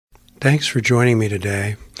Thanks for joining me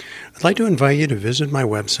today. I'd like to invite you to visit my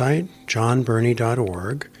website,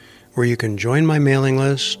 johnburney.org, where you can join my mailing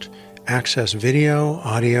list, access video,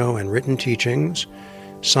 audio, and written teachings,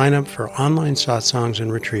 sign up for online satsangs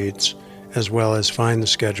and retreats, as well as find the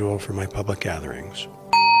schedule for my public gatherings.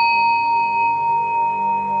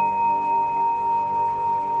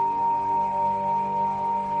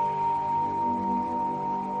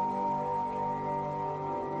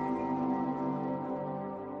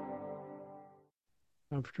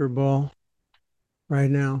 Comfortable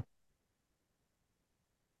right now.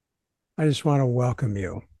 I just want to welcome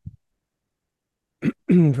you.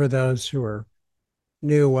 For those who are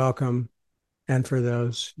new, welcome. And for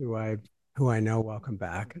those who I know, welcome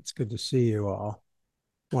back. It's good to see you all.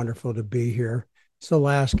 Wonderful to be here. It's the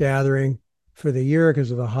last gathering for the year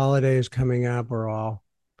because of the holidays coming up. We're all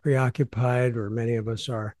preoccupied, or many of us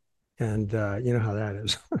are, and you know how that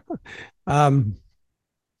is. um,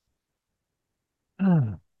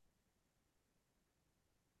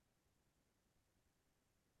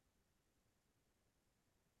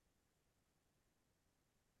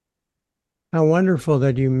 how wonderful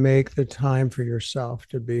that you make the time for yourself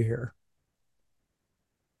to be here,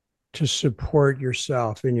 to support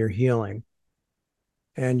yourself in your healing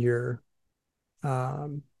and your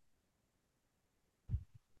um,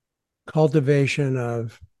 cultivation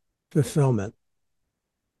of fulfillment.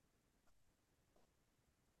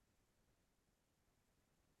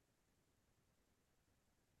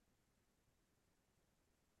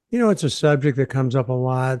 You know, it's a subject that comes up a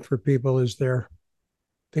lot for people is the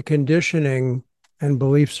conditioning and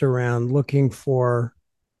beliefs around looking for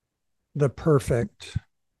the perfect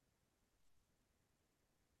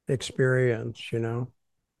experience,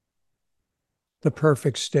 the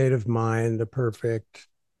perfect state of mind, the perfect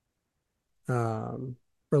um,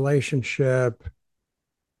 relationship,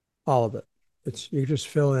 all of it. It's you just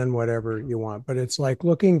fill in whatever you want, but it's like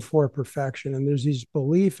looking for perfection, and there's these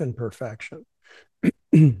belief in perfection.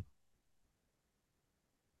 I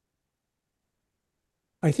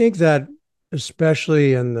think that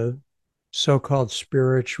especially in the so-called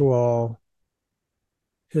spiritual,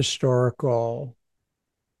 historical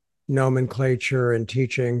nomenclature and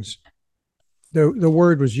teachings, the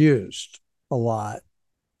word was used a lot.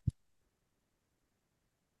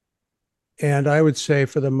 And I would say,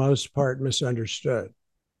 for the most part, misunderstood.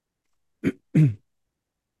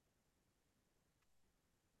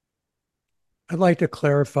 I'd like to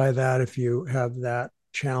clarify that if you have that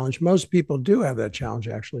challenge. Most people do have that challenge,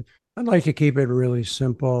 actually. I'd like to keep it really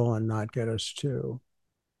simple and not get us too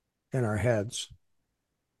in our heads.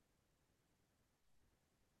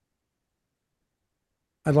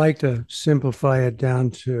 I'd like to simplify it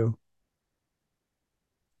down to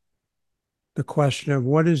the question of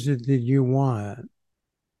what is it that you want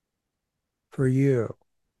for you?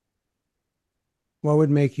 What would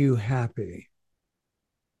make you happy?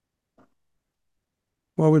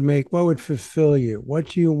 What would fulfill you? What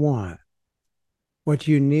do you want? What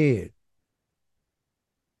do you need?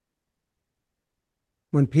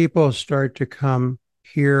 When people start to come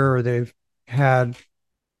here, or they've had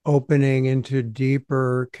opening into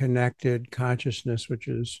deeper connected consciousness, which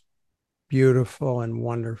is beautiful and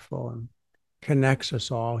wonderful and connects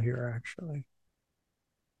us all here, actually.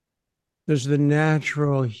 There's the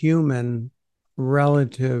natural human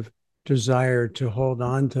relative desire to hold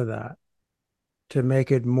on to that, to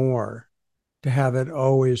make it more, to have it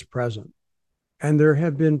always present. And there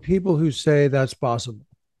have been people who say that's possible.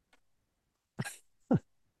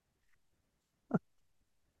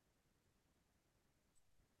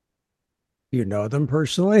 You know them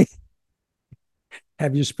personally?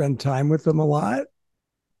 Have you spent time with them a lot?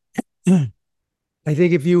 I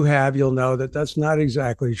think if you have, you'll know that that's not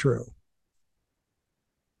exactly true.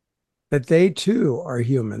 That they too are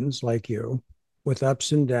humans like you with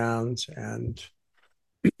ups and downs and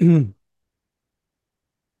the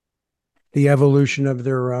evolution of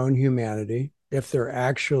their own humanity, if they're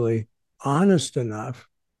actually honest enough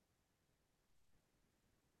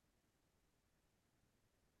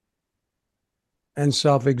and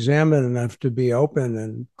self examine enough to be open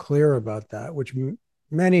and clear about that, which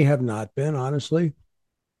many have not been, honestly,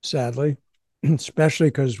 sadly, especially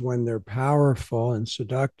because when they're powerful and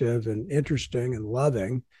seductive and interesting and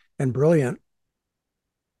loving and brilliant,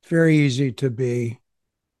 it's very easy to be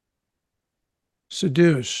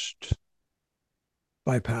seduced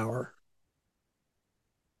by power.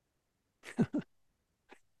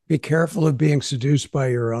 Be careful of being seduced by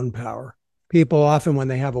your own power. People often, when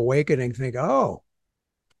they have awakening, think, oh,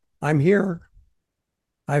 I'm here.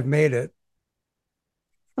 I've made it.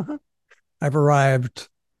 I've arrived,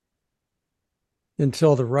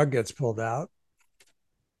 until the rug gets pulled out.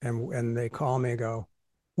 And they call me and go,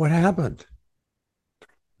 what happened?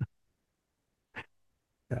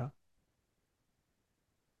 Yeah.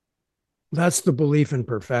 That's the belief in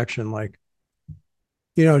perfection. Like,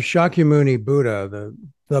 Shakyamuni Buddha,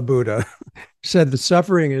 the Buddha, said the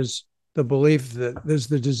suffering is the belief that there's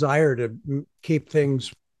the desire to keep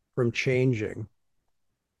things from changing,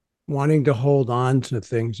 wanting to hold on to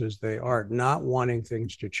things as they are, not wanting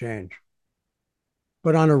things to change.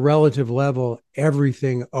 But on a relative level,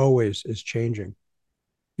 everything always is changing.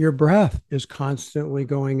 Your breath is constantly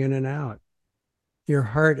going in and out. Your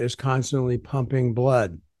heart is constantly pumping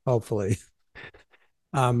blood, hopefully.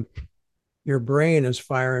 Um, your brain is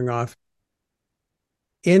firing off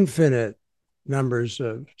infinite numbers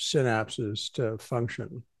of synapses to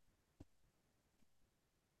function.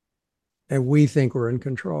 And we think we're in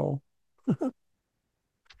control.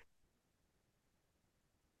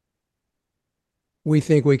 We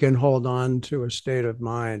think we can hold on to a state of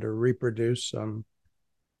mind or reproduce some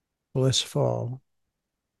blissful,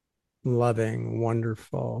 loving,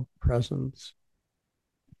 wonderful presence.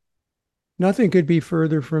 Nothing could be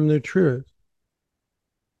further from the truth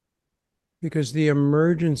because the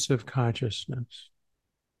emergence of consciousness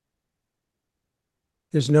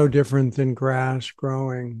is no different than grass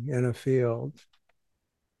growing in a field.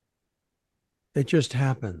 It just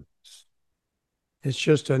happens. It's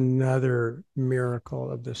just another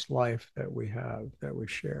miracle of this life that we have, that we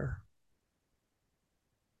share.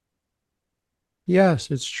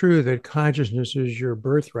 Yes, it's true that consciousness is your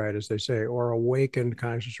birthright, as they say, or awakened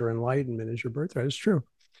consciousness or enlightenment is your birthright. It's true.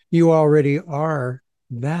 You already are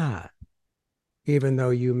that, even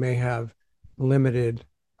though you may have limited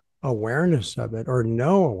awareness of it, or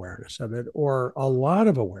no awareness of it, or a lot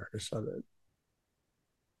of awareness of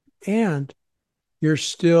it. And you're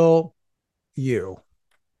still you.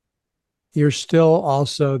 You're still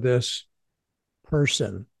also this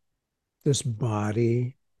person, this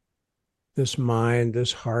body, this mind,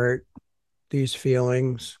 this heart, these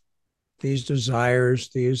feelings, these desires,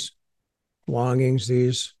 these longings,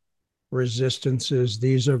 these resistances,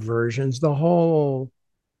 these aversions, the whole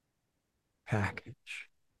package.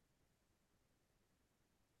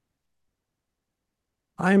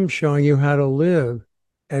 I'm showing you how to live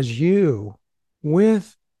as you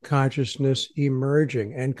with consciousness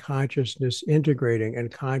emerging and consciousness integrating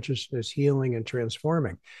and consciousness healing and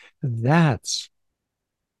transforming. That's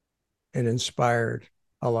an inspired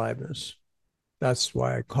aliveness. That's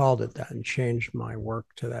why I called it that and changed my work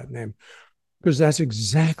to that name, because that's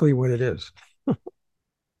exactly what it is.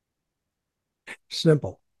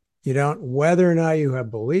 Simple. You don't, whether or not you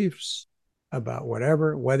have beliefs about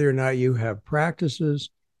whatever, whether or not you have practices,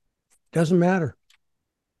 doesn't matter.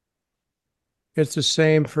 It's the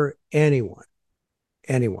same for anyone,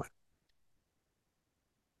 anyone.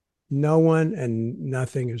 No one and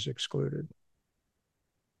nothing is excluded.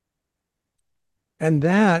 And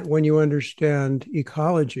that, when you understand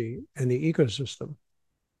ecology and the ecosystem,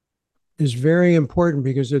 is very important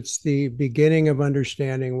because it's the beginning of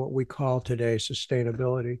understanding what we call today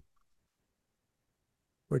sustainability,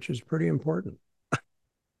 which is pretty important,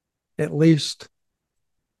 at least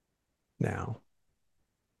now.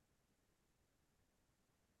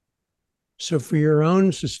 So, for your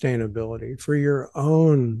own sustainability, for your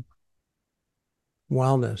own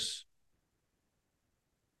wellness,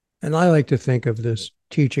 and I like to think of this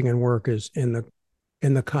teaching and work as in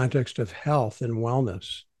the context of health and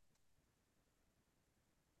wellness,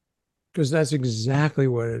 because that's exactly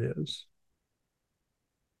what it is.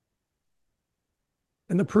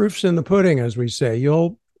 And the proof's in the pudding, as we say.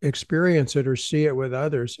 You'll experience it or see it with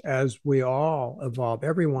others as we all evolve.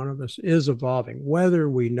 Every one of us is evolving, whether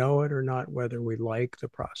we know it or not, whether we like the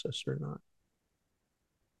process or not.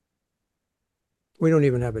 We don't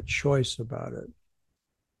even have a choice about it.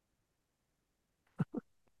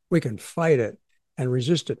 We can fight it and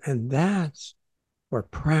resist it. And that's where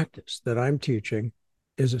practice that I'm teaching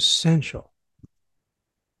is essential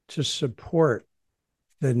to support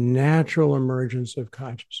the natural emergence of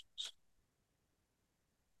consciousness.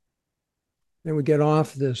 Then we get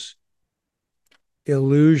off this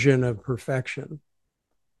illusion of perfection,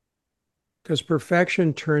 because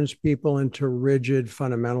perfection turns people into rigid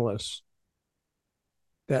fundamentalists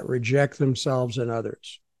that reject themselves and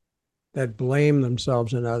others, that blame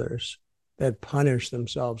themselves and others, that punish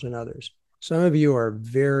themselves and others. Some of you are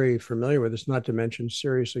very familiar with this, not to mention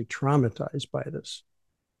seriously traumatized by this.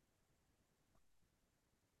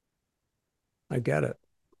 I get it.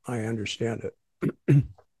 I understand it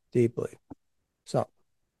deeply. So,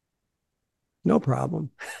 no problem.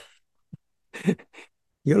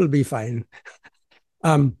 You'll be fine.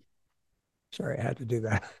 Um, Sorry, I had to do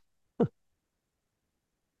that.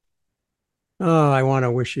 Oh, I want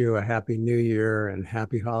to wish you a happy new year and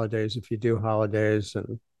happy holidays if you do holidays,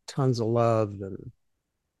 and tons of love. And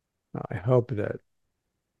I hope that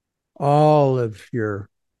all of your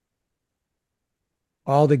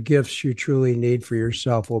all the gifts you truly need for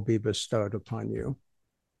yourself will be bestowed upon you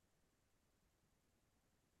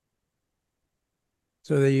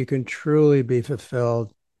so that you can truly be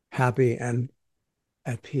fulfilled, happy, and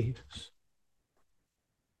at peace.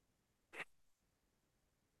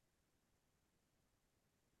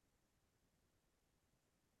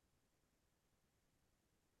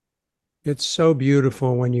 It's so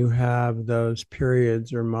beautiful when you have those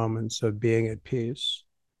periods or moments of being at peace,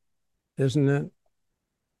 isn't it?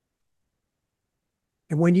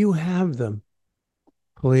 And when you have them,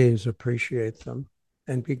 please appreciate them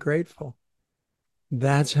and be grateful.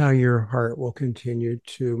 That's how your heart will continue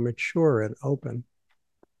to mature and open,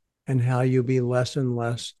 and how you'll be less and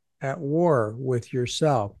less at war with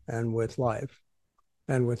yourself and with life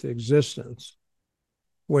and with existence,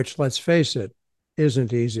 which, let's face it,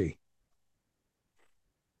 isn't easy.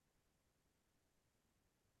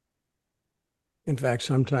 In fact,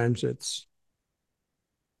 sometimes it's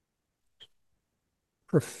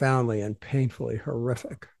profoundly and painfully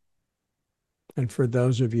horrific. And for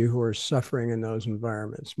those of you who are suffering in those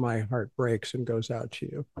environments, my heart breaks and goes out to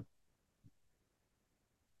you.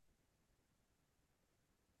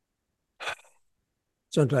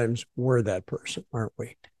 Sometimes we're that person, aren't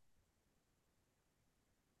we?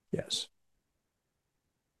 Yes.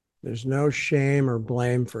 There's no shame or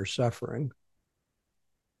blame for suffering.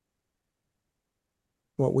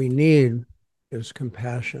 What we need is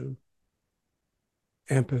compassion,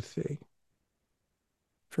 empathy,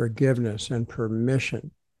 forgiveness, and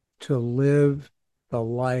permission to live the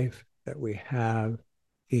life that we have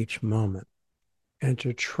each moment, and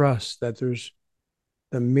to trust that there's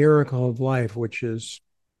the miracle of life, which is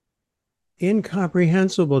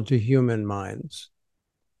incomprehensible to human minds,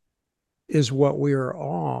 is what we are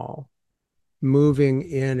all moving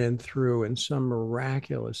in and through in some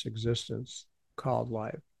miraculous existence called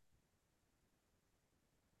life.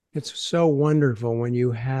 It's so wonderful when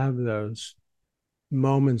you have those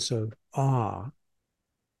moments of awe,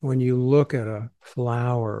 when you look at a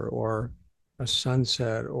flower or a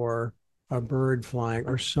sunset or a bird flying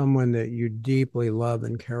or someone that you deeply love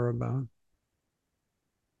and care about.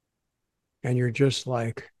 And you're just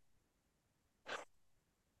like,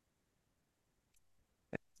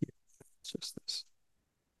 it's just this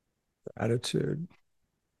gratitude.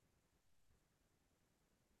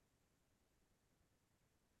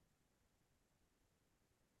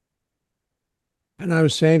 And I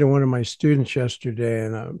was saying to one of my students yesterday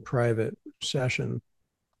in a private session,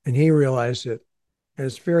 and he realized it. And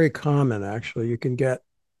it's very common, actually. You can get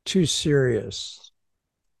too serious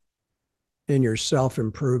in your self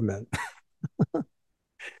improvement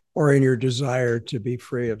or in your desire to be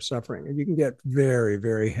free of suffering. And you can get very,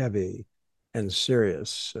 very heavy and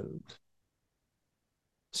serious. And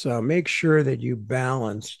so make sure that you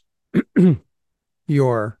balance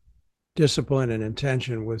your discipline and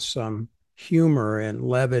intention with some humor and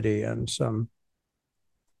levity and some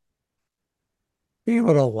being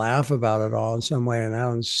able to laugh about it all in some way and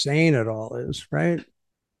how insane it all is, right?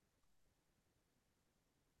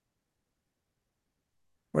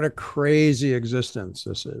 What a crazy existence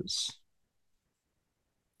this is.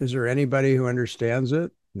 Is there anybody who understands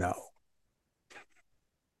it? No.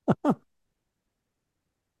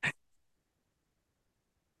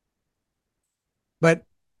 But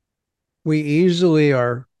we easily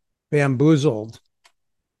are bamboozled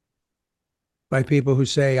by people who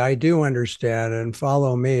say, I do understand and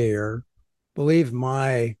follow me or believe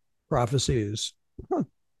my prophecies. Huh.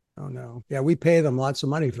 Oh, no. Yeah, we pay them lots of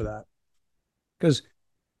money for that because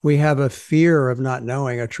we have a fear of not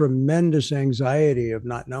knowing, a tremendous anxiety of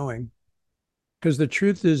not knowing. Because the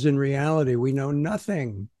truth is, in reality, we know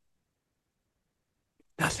nothing.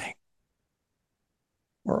 Nothing.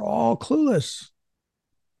 We're all clueless.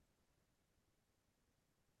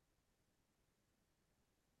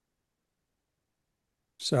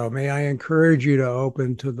 So may I encourage you to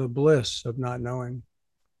open to the bliss of not knowing,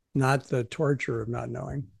 not the torture of not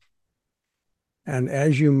knowing. And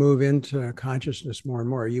as you move into consciousness more and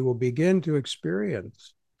more, you will begin to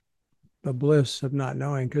experience the bliss of not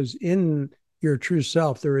knowing, because in your true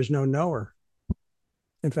self, there is no knower.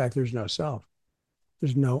 In fact, there's no self,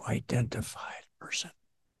 there's no identified person.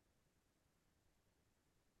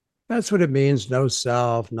 That's what it means, no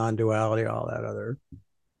self, non duality, all that other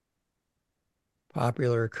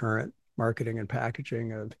popular current marketing and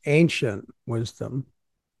packaging of ancient wisdom.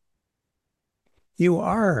 You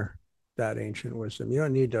are that ancient wisdom. You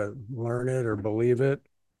don't need to learn it or believe it.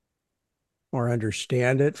 or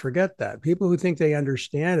understand it. Forget that. People who think they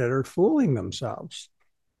understand it are fooling themselves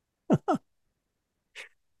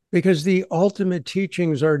because the ultimate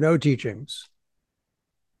teachings are no teachings.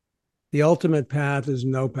 The ultimate path is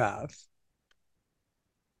no path.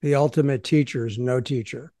 The ultimate teacher is no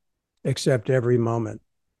teacher, except every moment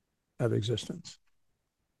of existence.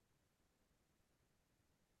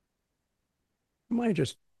 Am I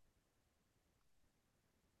just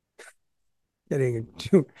getting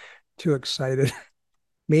too excited?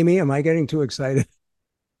 Mimi, am I getting too excited?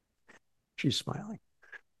 She's smiling.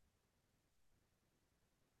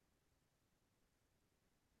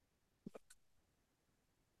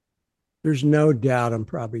 There's no doubt I'm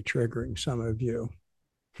probably triggering some of you.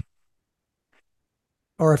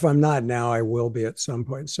 Or if I'm not now, I will be at some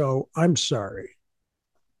point. So I'm sorry.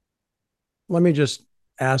 Let me just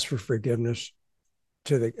ask for forgiveness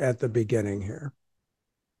at the beginning here.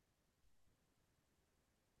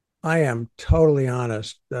 I am totally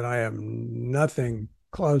honest that I am nothing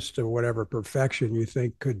close to whatever perfection you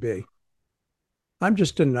think could be. I'm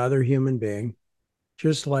just another human being,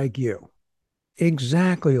 just like you,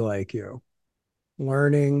 exactly like you,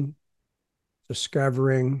 learning,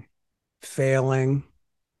 discovering, failing,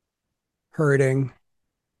 hurting,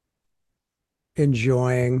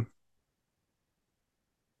 enjoying,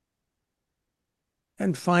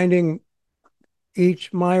 and finding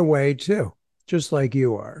each my way too, just like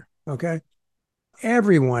you are. Okay.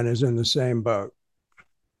 Everyone is in the same boat.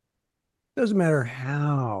 Doesn't matter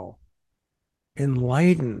how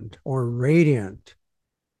enlightened or radiant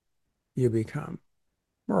you become,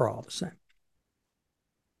 we're all the same.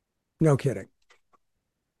 No kidding.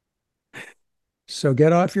 So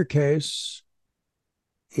get off your case,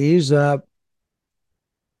 ease up,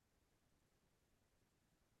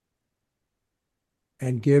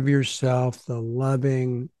 and give yourself the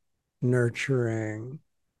loving, nurturing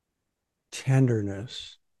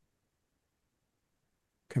tenderness,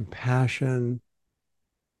 compassion,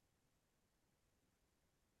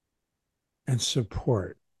 and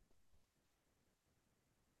support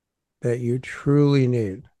that you truly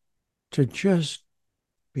need to just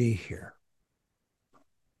be here.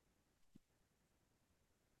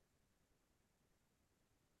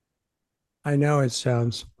 I know it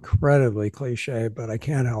sounds incredibly cliche, but I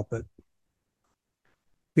can't help it.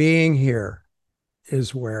 Being here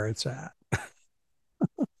is where it's at.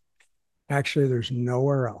 Actually, there's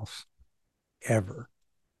nowhere else ever.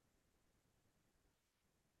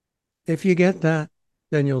 If you get that,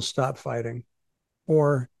 then you'll stop fighting,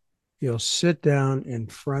 or you'll sit down in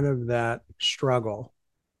front of that struggle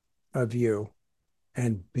of you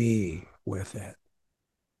and be with it.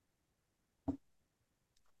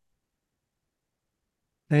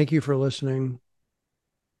 Thank you for listening.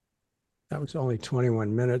 That was only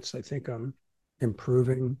 21 minutes. I think I'm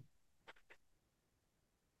improving.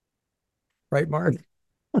 Right, Mark?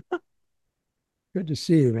 Good to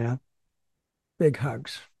see you, man. Big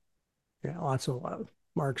hugs. Yeah, lots of love.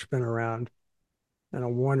 Mark's been around and a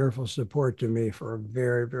wonderful support to me for a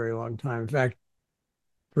very, very long time. In fact,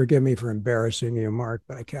 forgive me for embarrassing you, Mark,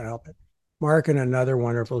 but I can't help it. Mark and another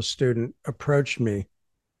wonderful student approached me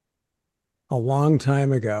a long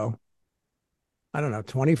time ago. I don't know,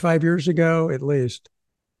 25 years ago at least,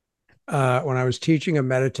 when I was teaching a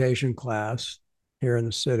meditation class here in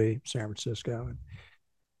the city, San Francisco.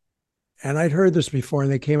 And I'd heard this before,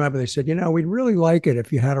 and they came up and they said, you know, we'd really like it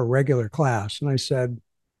if you had a regular class. And I said,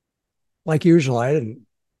 like usual, I didn't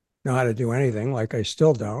know how to do anything, like I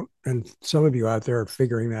still don't. And some of you out there are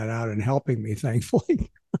figuring that out and helping me,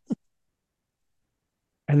 thankfully.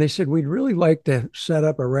 And they said, we'd really like to set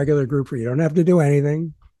up a regular group for you. You don't have to do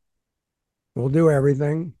anything. We'll do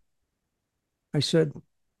everything. I said,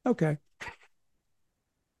 okay.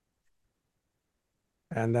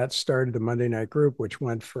 And that started the Monday night group, which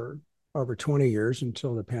went for over 20 years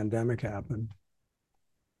until the pandemic happened.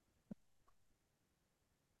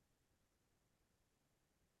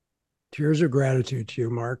 Tears of gratitude to you,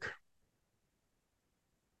 Mark.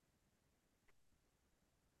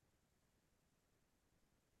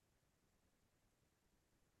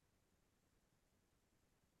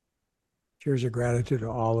 Tears of gratitude to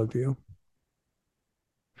all of you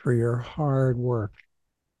for your hard work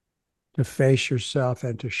to face yourself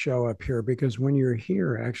and to show up here. Because when you're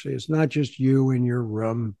here, actually, it's not just you in your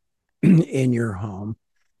room, in your home,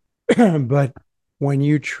 but when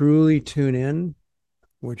you truly tune in,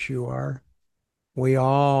 which you are, we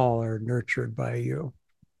all are nurtured by you.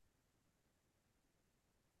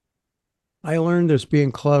 I learned this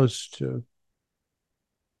being close to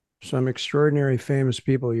some extraordinary famous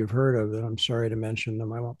people you've heard of that I'm sorry to mention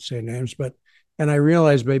them. I won't say names, but, and I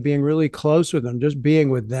realized by being really close with them, just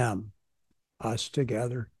being with them, us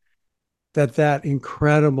together, that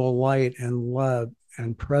incredible light and love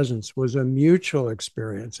and presence was a mutual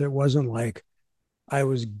experience. It wasn't like I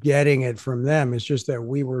was getting it from them. It's just that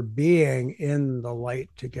we were being in the light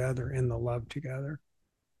together, in the love together,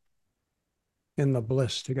 in the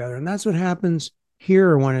bliss together. And that's what happens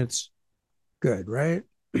here when it's good, right?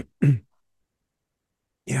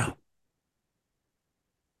 Yeah.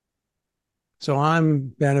 So I'm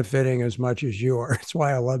benefiting as much as you are. That's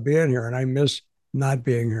why I love being here. And I miss not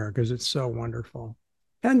being here because it's so wonderful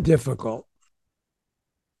and difficult.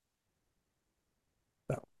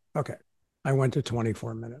 So, okay. I went to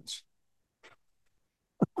 24 minutes.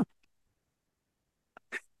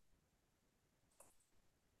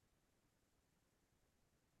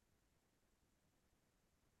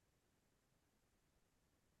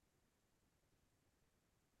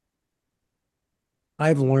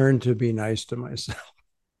 I've learned to be nice to myself.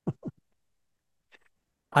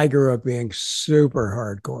 I grew up being super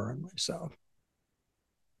hardcore on myself.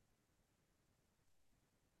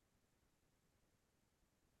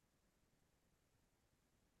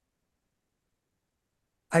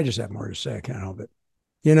 I just have more to say. I can't help it.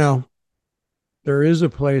 You know, there is a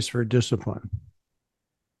place for discipline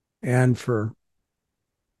and for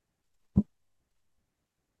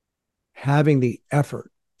having the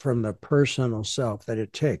effort from the personal self that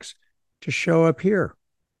it takes to show up here.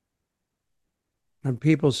 And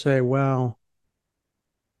people say, well,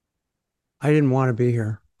 I didn't want to be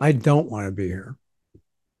here. I don't want to be here.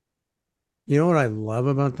 You know what I love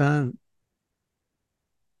about that?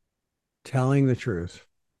 Telling the truth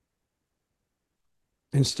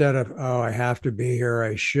instead of, oh, I have to be here.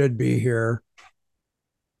 I should be here.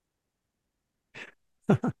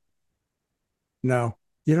 No,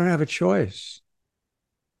 you don't have a choice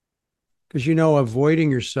because you know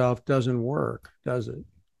avoiding yourself doesn't work, does it?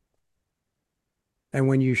 And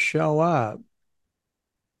when you show up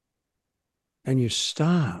and you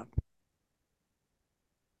stop,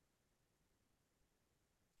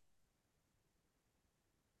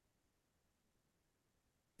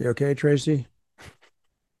 you okay, Tracy?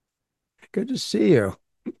 Good to see you.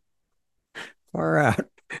 Far out.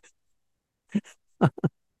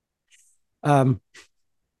 Um,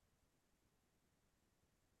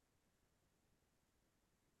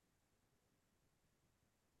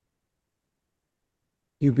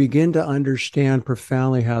 you begin to understand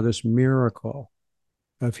profoundly how this miracle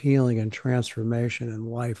of healing and transformation in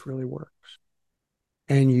life really works.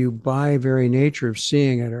 And you, by very nature of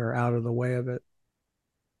seeing it, are out of the way of it.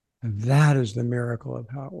 And that is the miracle of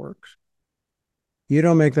how it works. You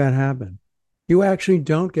don't make that happen. You actually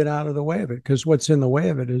don't get out of the way of it because what's in the way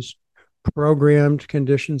of it is programmed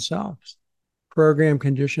conditioned selves, programmed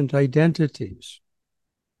conditioned identities,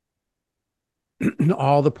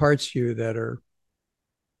 all the parts of you that are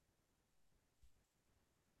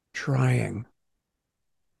trying.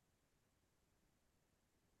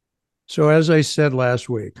 So as I said last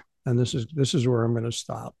week, and this is where I'm going to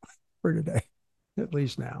stop for today, at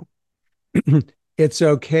least now. It's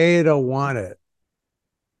okay to want it,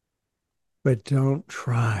 but don't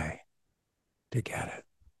try to get it.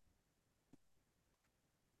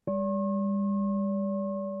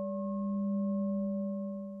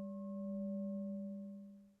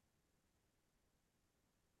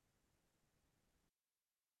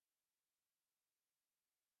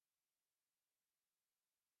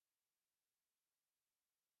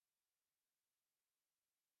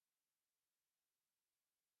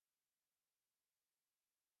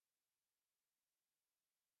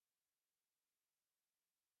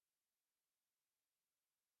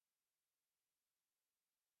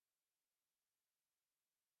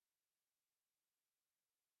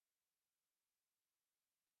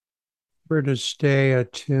 For to stay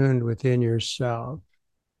attuned within yourself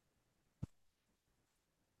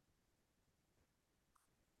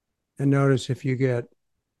and notice if your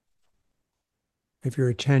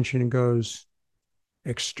attention goes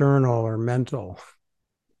external or mental,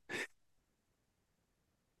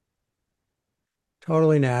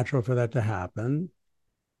 totally natural for that to happen.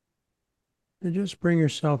 And just bring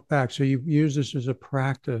yourself back. So you use this as a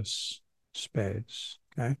practice space,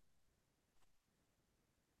 okay?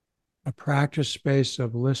 A practice space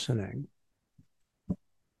of listening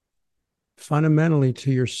fundamentally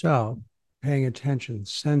to yourself, paying attention,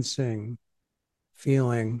 sensing,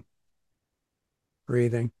 feeling,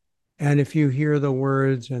 breathing. And if you hear the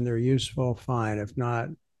words and they're useful, fine. If not,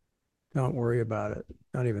 don't worry about it.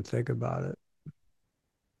 Don't even think about it.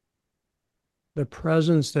 The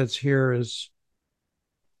presence that's here is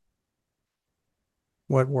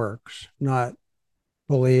what works, not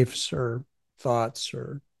beliefs or thoughts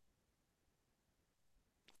or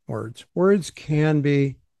words. Words can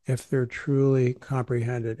be, if they're truly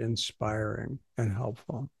comprehended, inspiring and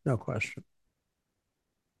helpful, no question.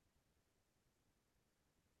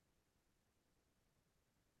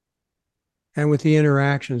 And with the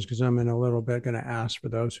interactions, because I'm in a little bit going to ask for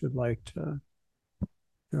those who'd like to,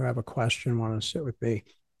 who have a question, want to sit with me,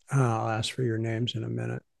 I'll ask for your names in a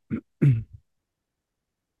minute.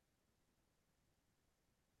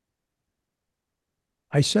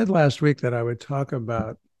 I said last week that I would talk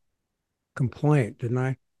about complaint, didn't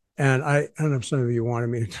I? And I don't know if some of you wanted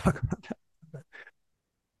me to talk about that, but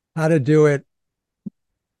how to do it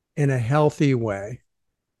in a healthy way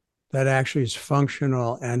that actually is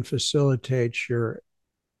functional and facilitates your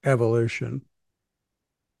evolution.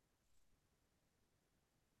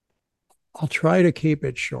 I'll try to keep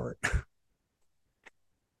it short.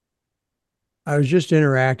 I was just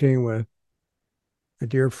interacting with a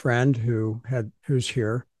dear friend who's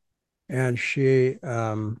here, and she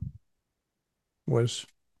was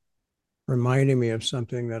reminding me of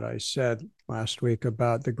something that I said last week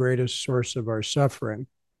about the greatest source of our suffering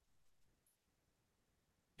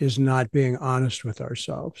is not being honest with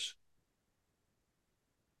ourselves.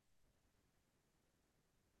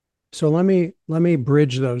 So let me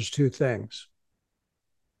bridge those two things,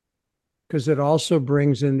 because it also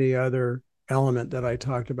brings in the other element that I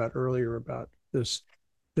talked about earlier about this,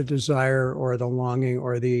 the desire or the longing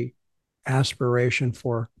or the aspiration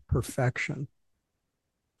for perfection.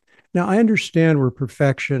 Now, I understand where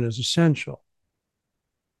perfection is essential.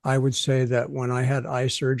 I would say that when I had eye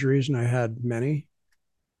surgeries, and I had many,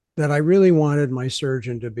 that I really wanted my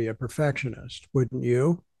surgeon to be a perfectionist. Wouldn't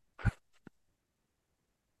you?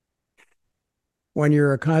 When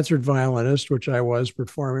you're a concert violinist, which I was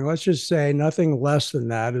performing, let's just say nothing less than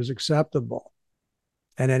that is acceptable.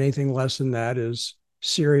 And anything less than that is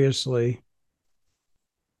seriously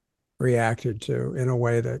reacted to in a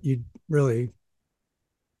way that you really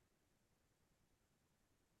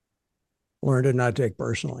learn to not take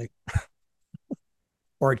personally,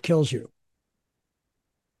 or it kills you,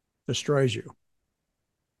 destroys you.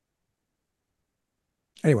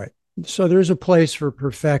 Anyway, so there's a place for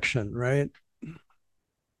perfection, right?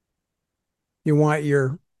 You want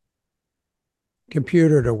your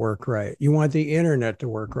computer to work right. You want the internet to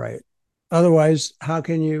work right. Otherwise, how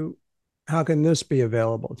can this be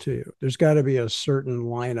available to you? There's got to be a certain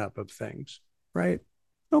lineup of things, right?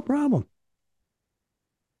 No problem.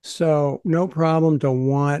 So, no problem to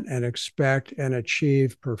want and expect and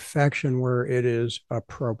achieve perfection where it is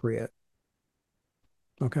appropriate.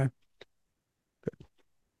 Okay.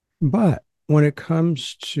 But when it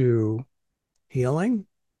comes to healing,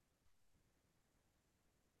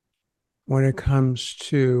 when it comes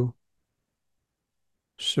to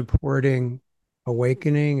supporting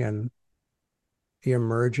awakening and the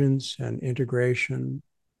emergence and integration,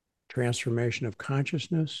 transformation of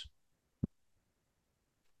consciousness,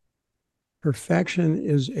 perfection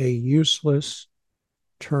is a useless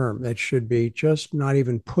term that should be just not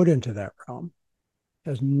even put into that realm. It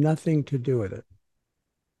has nothing to do with it.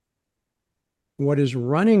 What is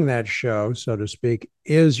running that show, so to speak,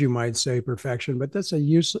 is, you might say, perfection, but that's a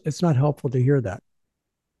use. It's not helpful to hear that.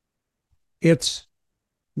 It's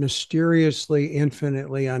mysteriously,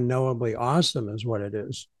 infinitely, unknowably awesome, is what it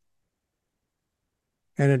is.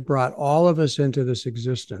 And it brought all of us into this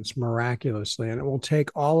existence miraculously, and it will take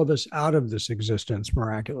all of us out of this existence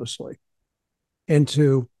miraculously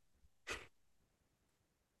into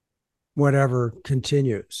whatever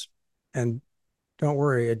continues. And don't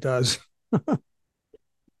worry, it does.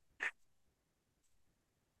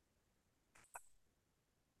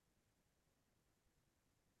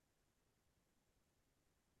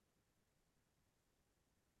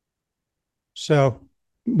 So,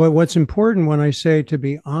 but what's important when I say to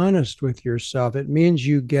be honest with yourself, it means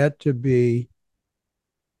you get to be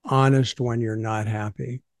honest when you're not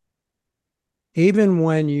happy. Even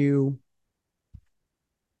when you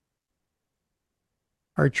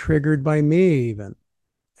are triggered by me, even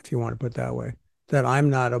if you want to put it that way, that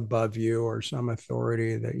I'm not above you or some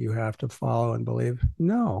authority that you have to follow and believe.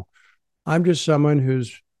 No, I'm just someone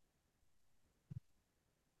who's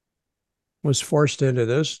was forced into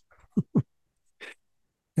this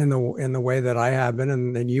in the way that I have been,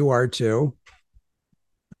 and you are too.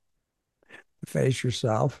 Face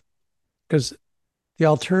yourself, because the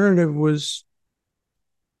alternative was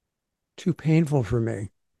too painful for me.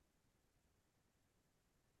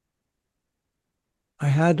 I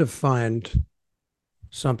had to find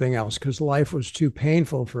something else because life was too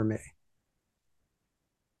painful for me.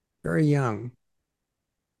 Very young.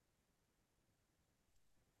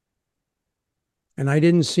 And I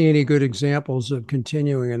didn't see any good examples of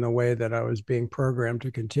continuing in the way that I was being programmed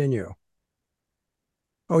to continue.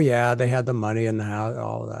 Oh yeah, they had the money in the house,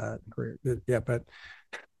 all of that. Yeah, but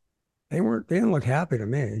they didn't look happy to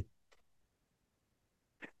me.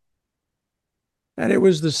 And it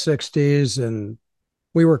was the 60s and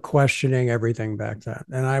we were questioning everything back then.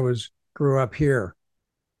 And I was grew up here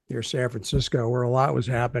near San Francisco where a lot was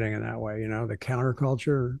happening in that way, the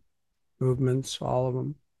counterculture movements, all of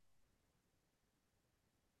them.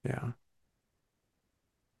 Yeah.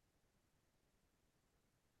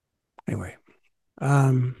 Anyway,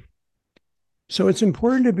 um, so it's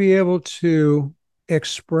important to be able to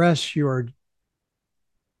express your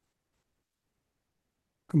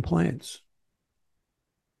complaints,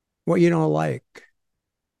 what you don't like,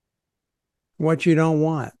 what you don't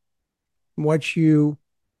want, what you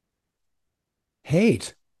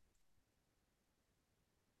hate,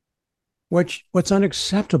 what's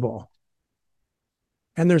unacceptable.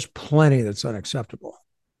 And there's plenty that's unacceptable,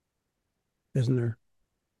 isn't there?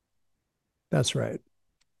 That's right.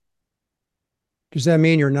 Does that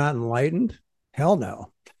mean you're not enlightened? Hell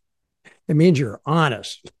no. It means you're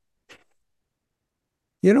honest.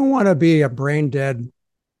 You don't want to be a brain dead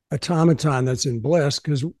automaton that's in bliss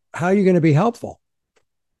because how are you going to be helpful?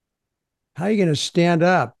 How are you going to stand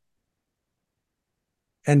up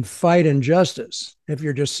and fight injustice if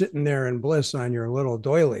you're just sitting there in bliss on your little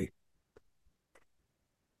doily?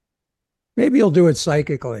 Maybe you'll do it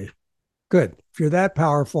psychically. Good. If you're that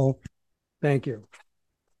powerful, thank you.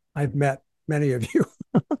 I've met many of you.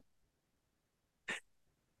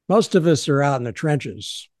 Most of us are out in the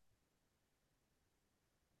trenches,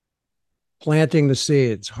 planting the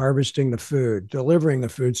seeds, harvesting the food, delivering the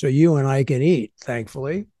food so you and I can eat,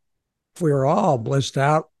 thankfully. If we were all blissed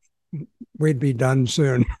out, we'd be done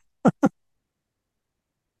soon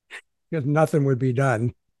because nothing would be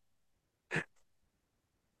done.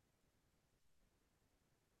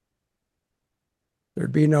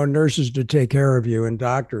 There'd be no nurses to take care of you and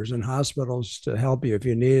doctors and hospitals to help you if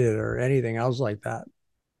you need it or anything else like that,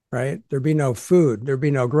 right? There'd be no food. There'd be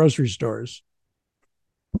no grocery stores.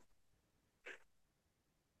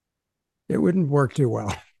 It wouldn't work too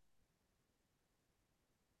well.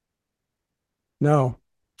 No,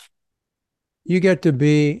 you get to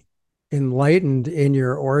be enlightened in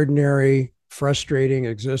your ordinary, frustrating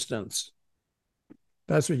existence.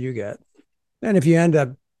 That's what you get. And if you end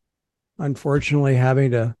up, unfortunately,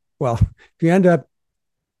 having to, well, if you end up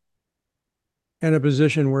in a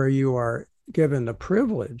position where you are given the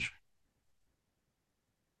privilege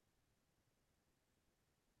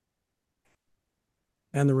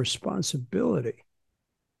and the responsibility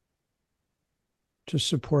to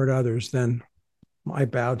support others, then I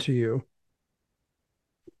bow to you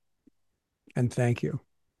and thank you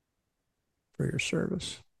for your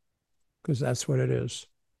service because that's what it is,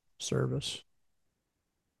 service.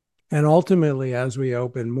 And ultimately, as we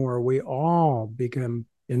open more, we all become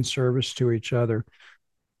in service to each other.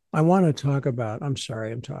 I want to talk about, I'm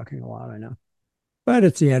sorry, I'm talking a lot, I know, but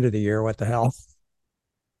it's the end of the year. What the hell?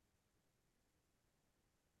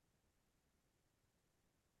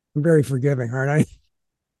 I'm very forgiving, aren't I?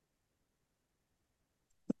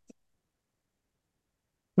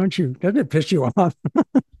 Don't you? Doesn't it piss you off?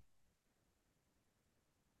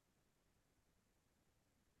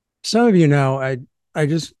 Some of you know I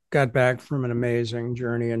just got back from an amazing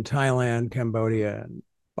journey in Thailand, Cambodia, and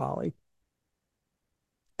Bali.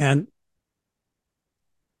 And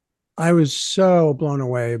I was so blown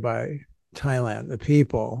away by Thailand, the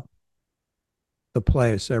people, the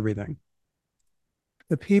place, everything.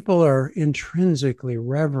 The people are intrinsically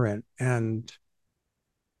reverent and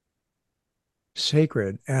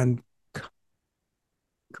sacred and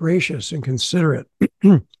gracious and considerate,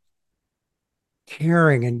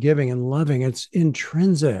 caring and giving and loving. It's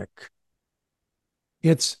intrinsic.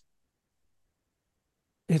 It's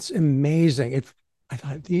it's amazing. I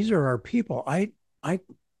thought these are our people. I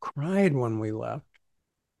cried when we left.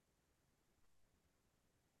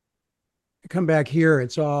 I come back here,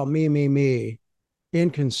 it's all me,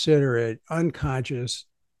 inconsiderate, unconscious,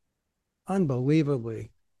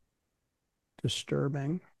 unbelievably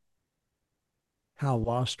disturbing how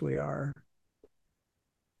lost we are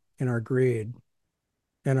in our greed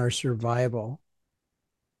and our survival.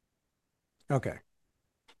 Okay.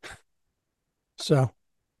 So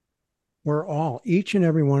each and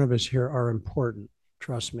every one of us here are important.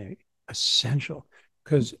 Trust me, essential.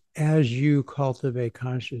 Because as you cultivate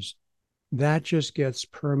conscious, that just gets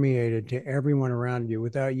permeated to everyone around you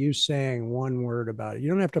without you saying one word about it. You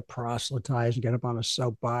don't have to proselytize and get up on a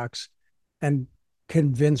soapbox and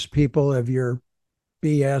convince people of your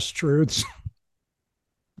BS truths.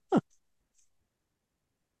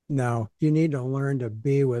 No, you need to learn to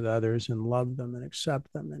be with others and love them and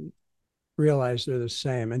accept them and realize they're the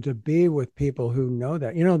same and to be with people who know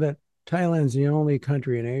that. You know that Thailand's the only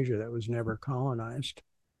country in Asia that was never colonized.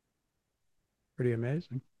 Pretty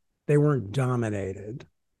amazing. They weren't dominated.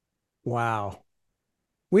 Wow.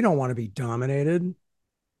 We don't want to be dominated.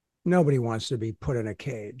 Nobody wants to be put in a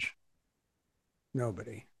cage.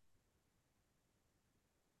 Nobody.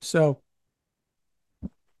 So,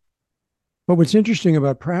 but what's interesting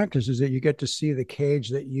about practice is that you get to see the cage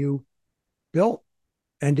that you built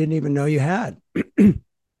and didn't even know you had.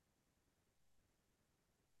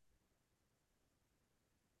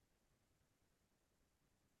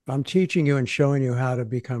 I'm teaching you and showing you how to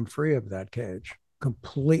become free of that cage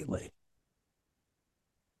completely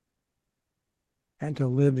and to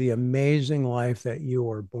live the amazing life that you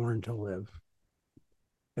were born to live.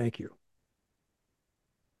 Thank you.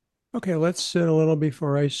 Okay, let's sit a little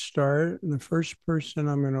before I start. And the first person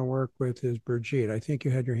I'm going to work with is Brigitte. I think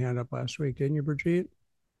you had your hand up last week, didn't you, Brigitte?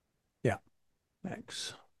 Yeah,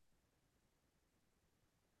 thanks.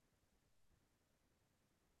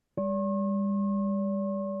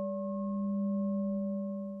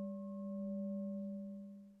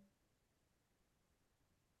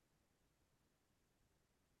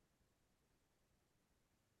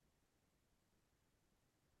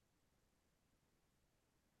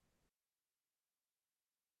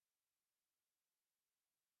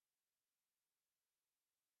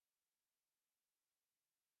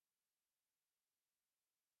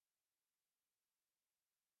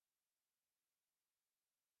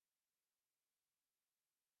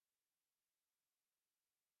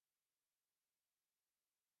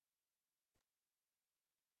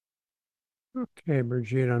 Okay,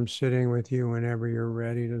 Brigitte, I'm sitting with you whenever you're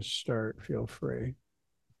ready to start. Feel free.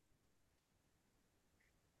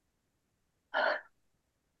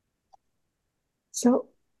 So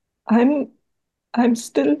I'm I'm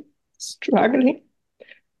still struggling.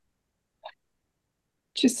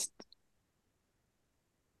 Just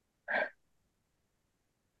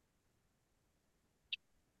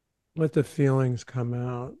Let the feelings come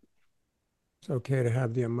out. It's okay to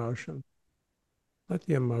have the emotion. Let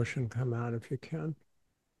the emotion come out if you can.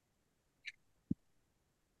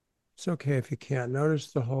 It's okay if you can't.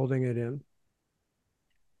 Notice the holding it in.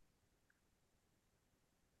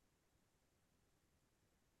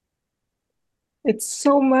 it's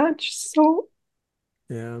so much. So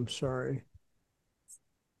Yeah, I'm sorry.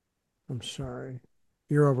 I'm sorry.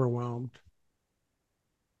 You're overwhelmed.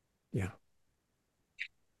 Yeah,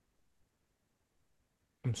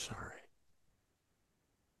 I'm sorry.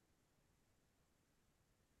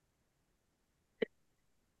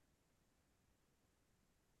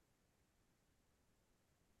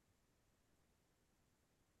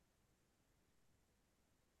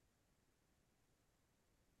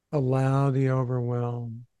 Allow the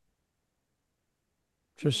overwhelm.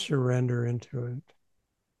 Just surrender into it.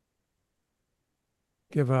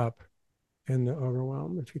 Give up in the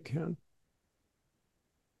overwhelm if you can.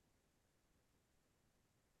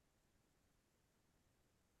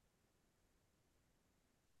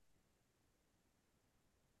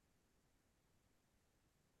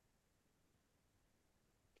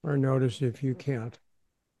 Or notice if you can't.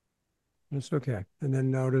 It's okay. And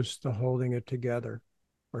then notice the holding it together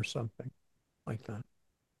or something like that.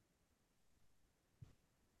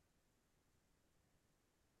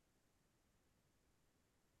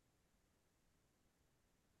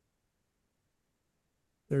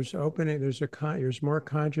 There's opening, there's more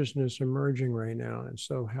consciousness emerging right now. And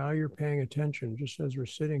so how you're paying attention, just as we're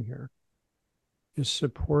sitting here, is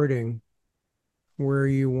supporting where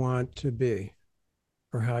you want to be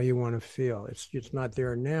or how you want to feel. It's not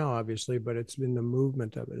there now, obviously, but it's been the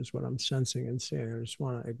movement of it is what I'm sensing and seeing. I just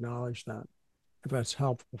want to acknowledge that if that's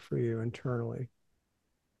helpful for you internally.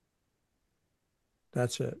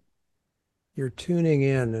 That's it. You're tuning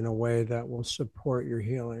in a way that will support your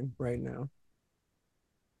healing right now.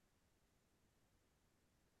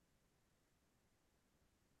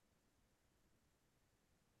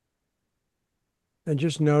 And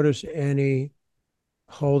just notice any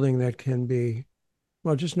holding that can be,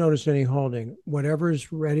 well, just notice any holding. Whatever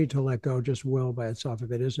is ready to let go just will by itself.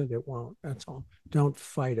 If it isn't, it won't. That's all. Don't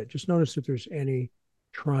fight it. Just notice if there's any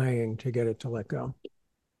trying to get it to let go.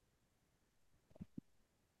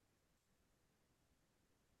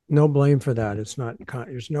 No blame for that. It's not,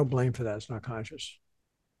 there's no blame for that. It's not conscious.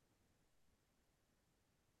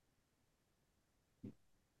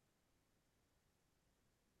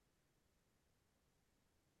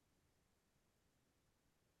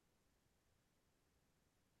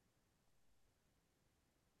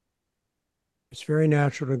 It's very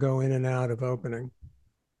natural to go in and out of opening.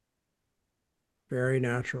 Very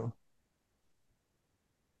natural.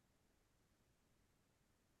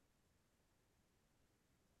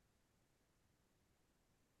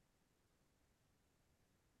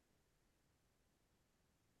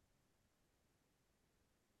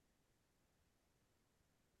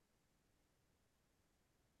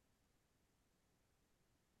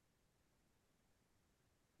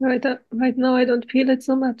 Right now, I don't feel it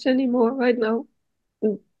so much anymore. Right now,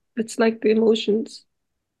 mm, it's like the emotions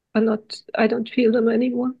are not, I don't feel them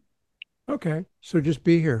anymore. Okay. So just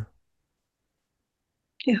be here.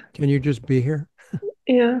 Yeah. Can you just be here?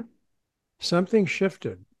 Yeah. Something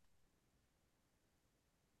shifted.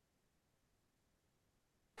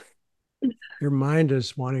 Your mind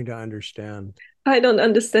is wanting to understand. I don't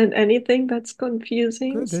understand anything. That's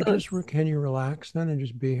confusing. Good. Then So, can you relax then and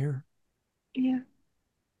just be here? yeah.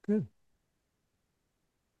 Good.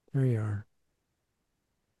 There you are.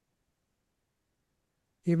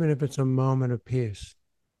 Even if it's a moment of peace,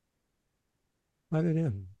 let it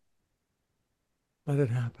in. Let it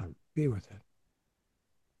happen. Be with it.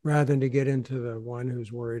 Rather than to get into the one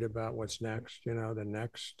who's worried about what's next, the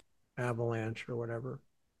next avalanche or whatever,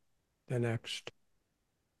 the next,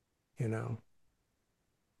 you know,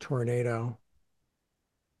 tornado,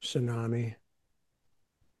 tsunami.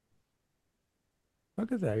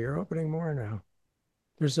 Look at that. You're opening more now.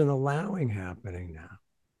 There's an allowing happening now.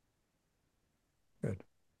 Good.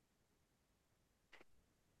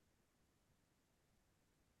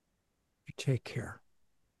 You take care.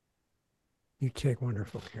 You take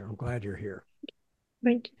wonderful care. I'm glad you're here.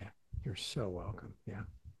 Thank you. Yeah. You're so welcome. Yeah.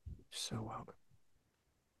 So welcome.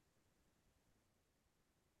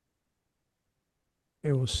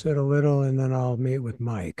 It will sit a little and then I'll meet with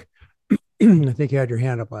Mike. I think you had your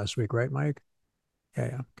hand up last week, right, Mike? Yeah,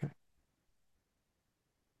 yeah. Okay.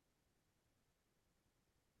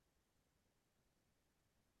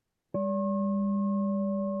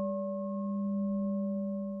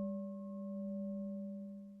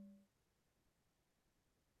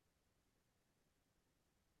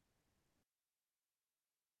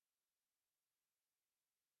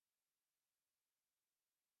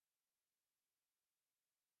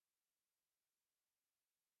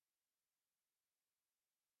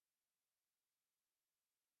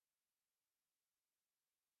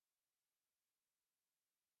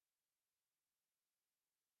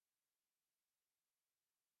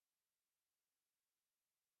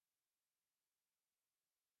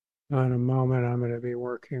 In a moment, I'm going to be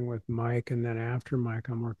working with Mike, and then after Mike,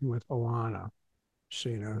 I'm working with Alana. So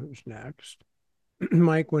you know who's next.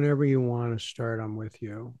 Mike, whenever you want to start, I'm with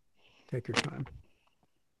you. Take your time.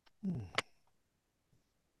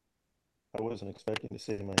 I wasn't expecting to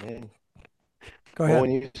say my name. Go Well,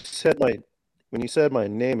 ahead. when you said my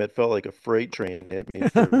name, it felt like a freight train hit me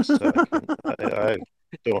for a second. I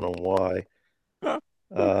don't know why.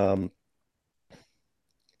 Um,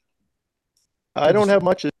 I I don't just have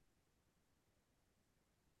much.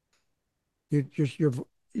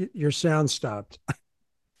 your sound stopped.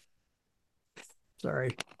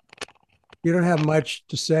 Sorry. You don't have much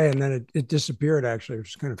to say, and then it disappeared. Actually, which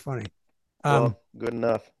is kind of funny. Um, Well, good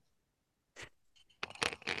enough.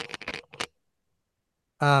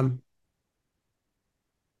 um, do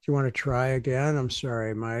you want to try again? I'm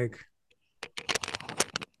sorry, Mike.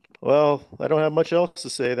 Well, I don't have much else to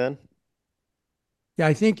say then. Yeah,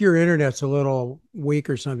 I think your internet's a little weak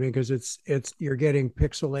or something because it's you're getting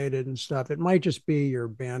pixelated and stuff. It might just be your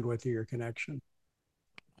bandwidth or your connection.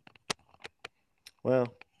 Well,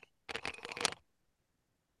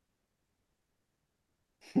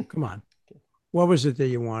 Come on. What was it that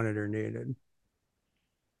you wanted or needed?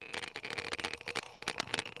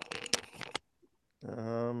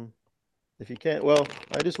 um, if you can't, well,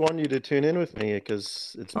 I just want you to tune in with me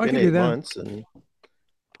because it's Oh, I been can do eight that. months, and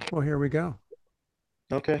Well, here we go.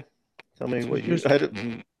 okay, tell me So what you. just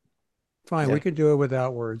fine. We Yeah, could do it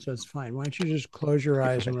without words. That's fine. Why don't you just close your if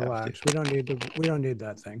eyes and I have to. relax? We don't need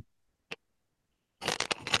that thing.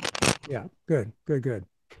 Yeah. Good. Good. Good.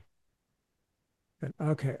 Good.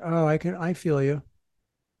 Okay. Oh, I feel you.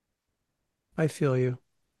 I feel you.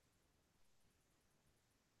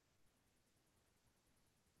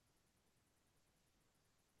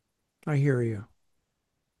 I hear you.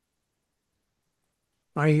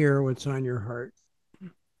 I hear what's on your heart.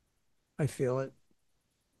 I feel it.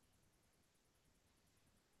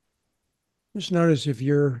 Just notice if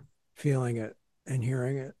you're feeling it and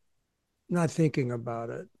hearing it, not thinking about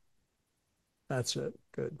it. That's it.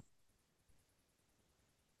 Good.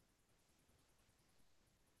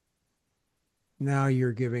 Now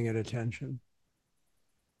you're giving it attention.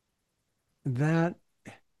 That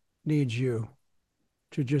needs you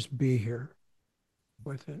to just be here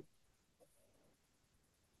with it.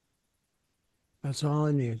 That's all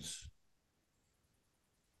it needs.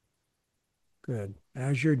 Good.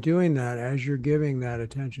 As you're doing that, as you're giving that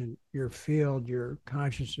attention, your field, your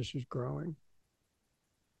consciousness is growing.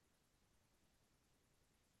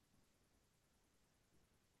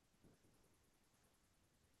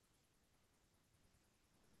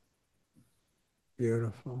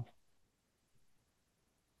 Beautiful.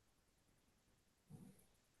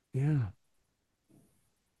 Yeah,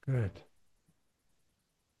 good.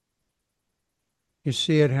 You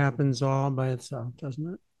see, it happens all by itself,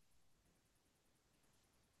 doesn't it?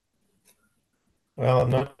 Well,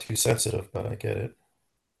 I'm not too sensitive, but I get it.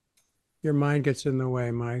 Your mind gets in the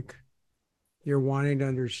way, Mike. Your wanting to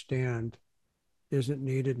understand isn't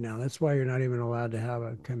needed now. That's why you're not even allowed to have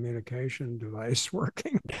a communication device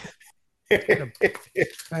working. kind of,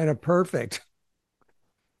 kind of perfect.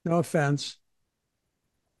 No offense.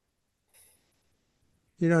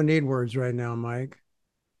 You don't need words right now, Mike.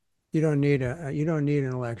 You don't need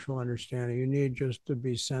intellectual understanding. You need just to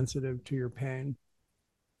be sensitive to your pain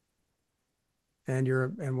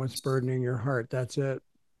and what's burdening your heart. That's it.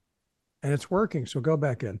 And it's working. So go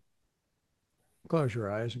back in. Close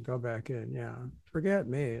your eyes and go back in. Yeah. Forget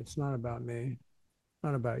me. It's not about me. It's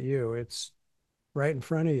not about you. It's right in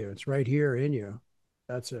front of you. It's right here in you.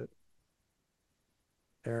 That's it.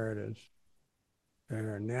 There it is.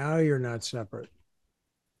 There. Now you're not separate.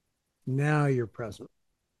 Now you're present.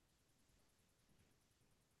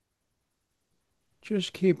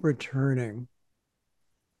 Just keep returning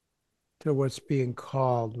to what's being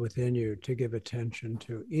called within you to give attention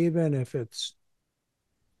to, even if it's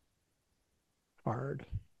hard.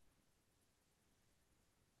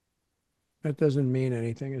 That doesn't mean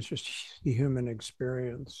anything. It's just the human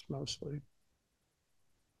experience mostly.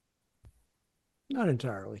 Not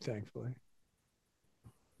entirely, thankfully.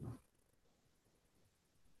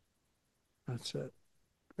 That's it.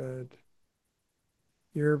 Good.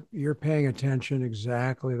 You're paying attention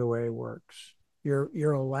exactly the way it works.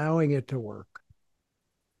 You're allowing it to work.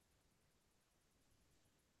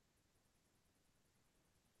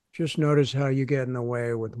 Just notice how you get in the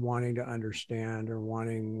way with wanting to understand or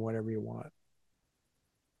wanting whatever you want.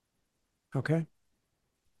 Okay?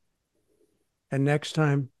 And next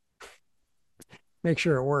time, make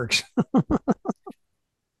sure it works.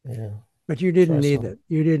 Yeah, But you didn't try need some. it.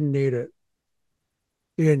 You didn't need it.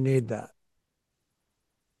 You didn't need that.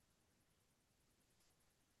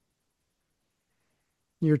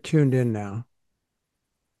 You're tuned in now.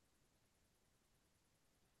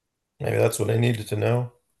 Maybe that's what I needed to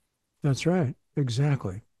know. That's right.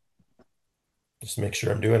 Exactly. Just make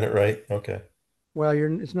sure I'm doing it right. Okay. Well,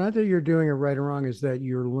 it's not that you're doing it right or wrong, is that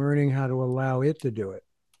you're learning how to allow it to do it.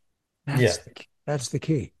 Yeah. That's the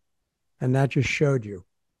key. And that just showed you.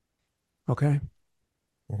 Okay?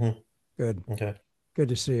 Hmm. Good. Okay. Good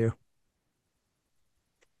to see you.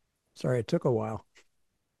 Sorry it took a while.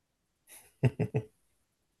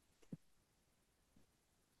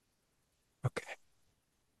 Okay.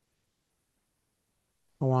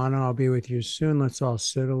 Alana, I'll be with you soon. Let's all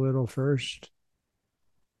sit a little first.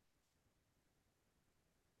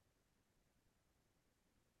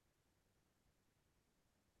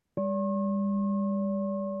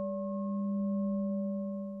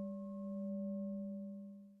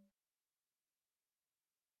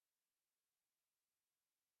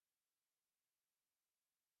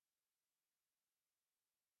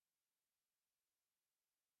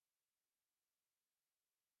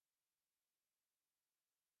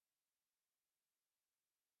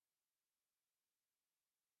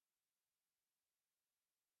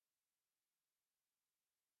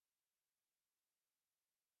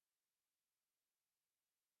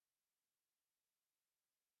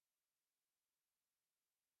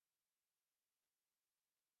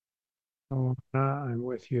 Alana, I'm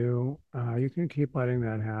with you. You can keep letting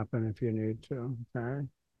that happen if you need to. Okay.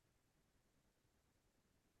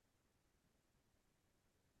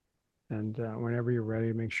 And whenever you're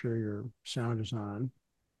ready, make sure your sound is on.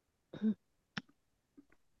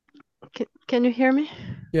 Can you hear me?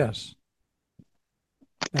 Yes.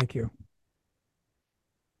 Thank you.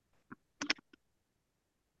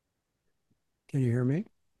 Can you hear me?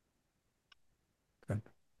 Good.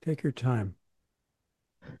 Take your time.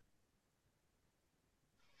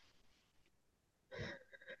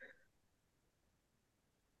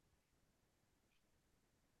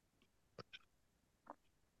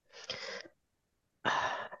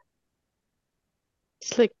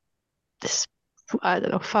 It's like this, I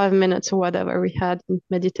don't know, 5 minutes or whatever we had in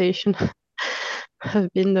meditation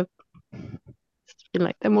have been it's been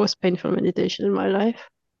like the most painful meditation in my life.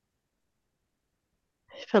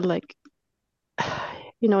 I felt like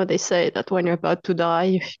You know, they say that when you're about to die,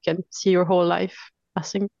 you can see your whole life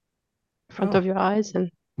passing in front Oh, of your eyes. And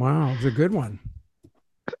wow. It's a good one.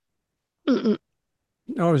 mm,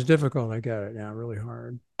 No, it was difficult. I get it. Yeah, really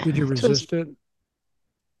hard. Did you it was resist it?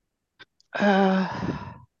 uh,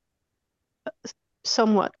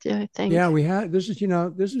 somewhat, yeah, I think. Yeah, we had this is,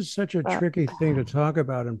 this is such a But tricky thing to talk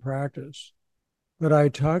about in practice. But I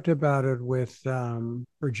talked about it with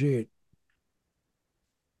Brigitte.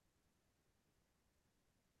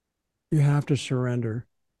 You have to surrender.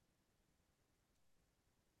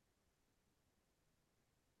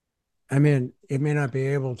 I mean, it may not be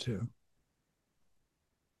able to.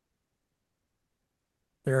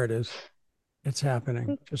 There it is. It's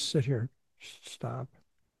happening. Just sit here. Stop.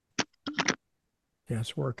 Yeah,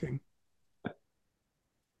 it's working.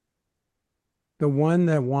 The one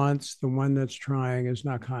that wants, the one that's trying is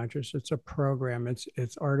not conscious. It's a program.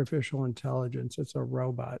 It's artificial intelligence. It's a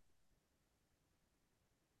robot.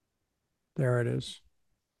 There it is.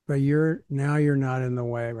 But you're not in the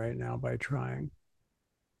way right now by trying.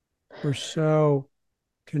 We're so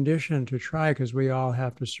conditioned to try because we all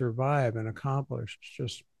have to survive and accomplish. It's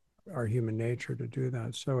just our human nature to do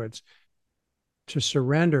that. So it's to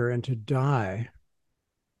surrender and to die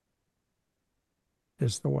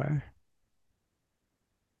is the way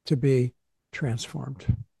to be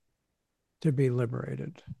transformed, to be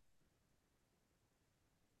liberated.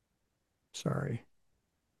 Sorry,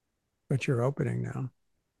 but you're opening now.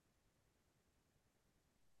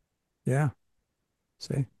 Yeah.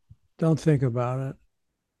 See, don't think about it.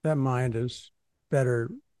 That mind is better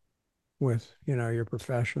with, your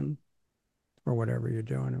profession or whatever you're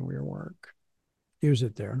doing in your work. Use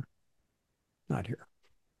it there, not here.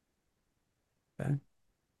 Okay.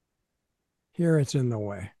 Here it's in the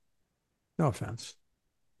way. No offense.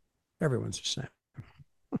 Everyone's the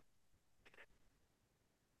same.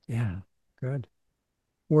 Yeah, good.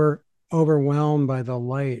 We're overwhelmed by the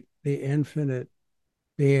light, the infinite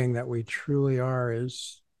being that we truly are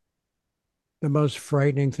is the most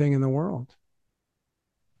frightening thing in the world.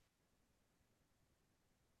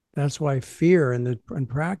 That's why fear in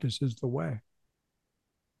practice is the way.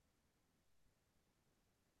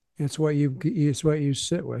 It's what you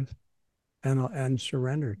sit with and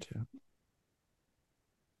surrender to.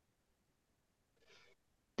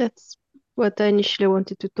 that's what I initially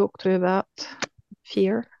wanted to talk to you about,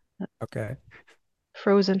 fear, Okay.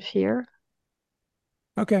 frozen fear.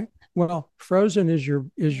 Okay. Well, frozen is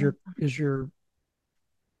the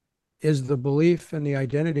belief and the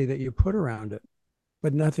identity that you put around it,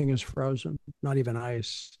 but nothing is frozen, not even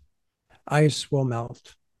ice. Ice will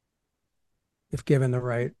melt if given the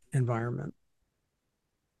right environment.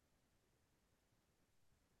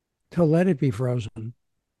 To let it be frozen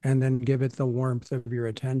and then give it the warmth of your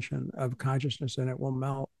attention of consciousness and it will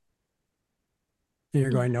melt. And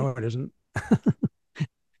you're going, Okay. no, it isn't.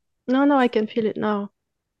 No, no, I can feel it now.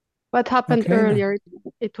 What happened Okay, then. earlier,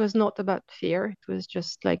 it was not about fear. It was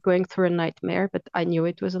just like going through a nightmare, but I knew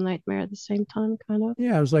it was a nightmare at the same time, kind of.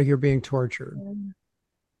 Yeah, it was like you're being tortured. Um,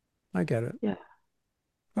 I get it. yeah.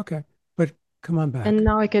 Okay. But come on And back.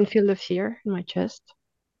 now I can feel the fear in my chest.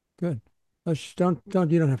 Good. You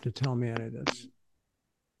don't have to tell me any of this.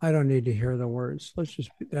 I don't need to hear the words.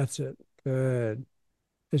 That's it. Good.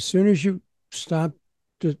 As soon as you stop,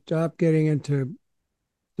 stop getting into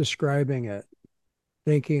describing it,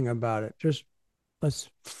 thinking about it, just let's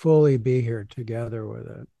fully be here together with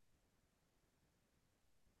it.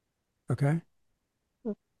 Okay.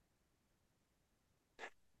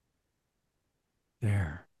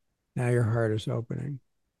 There. Now your heart is opening.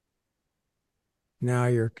 Now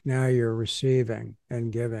you're receiving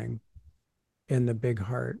and giving in the big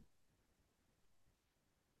heart.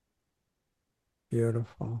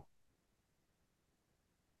 Beautiful.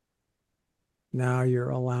 Now you're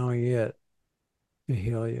allowing it to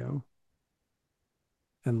heal you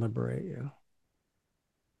and liberate you.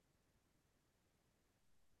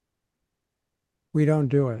 We don't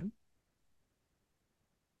do it.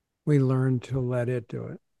 We learn to let it do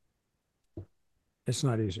it. It's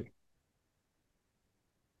not easy.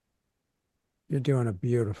 You're doing a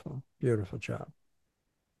beautiful, beautiful job.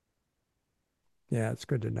 Yeah, it's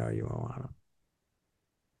good to know you, Alana.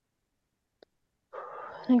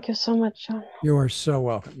 Thank you so much, John. You are so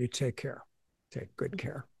welcome. You take care. Take good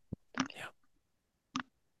care. Yeah.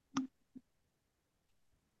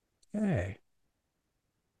 Hey,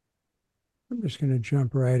 I'm just going to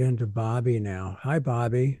jump right into Bobby now. Hi,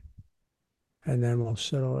 Bobby. And then we'll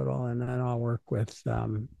settle it all, and then I'll work with, I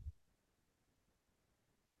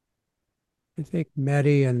think,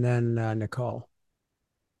 Medi and then Nicole.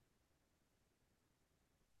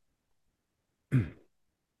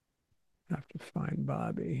 Have to find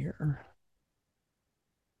Bobby here.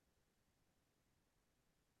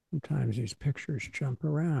 Sometimes these pictures jump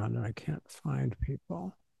around and I can't find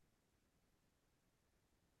people.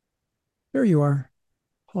 There you are.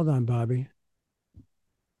 Hold on, Bobby.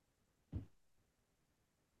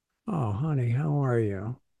 Oh, honey, how are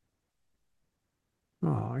you?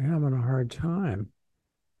 Oh, you're having a hard time.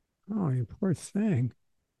 Oh, you poor thing.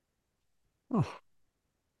 Oh,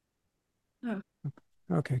 Oh,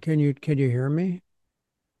 okay. Can you hear me?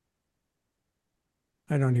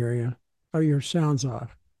 I don't hear you. Oh, your sound's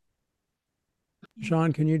off.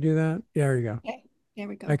 Sean, can you do that? Yeah, there you go. okay. There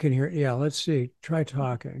we I go. can hear. Yeah, let's see. Try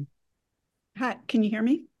talking. Hi, can you hear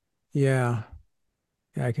me? Yeah,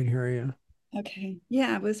 yeah, I can hear you. Okay.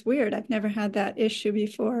 Yeah, it was weird. I've never had that issue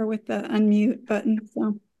before with the unmute button.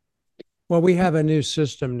 So, Well, we have a new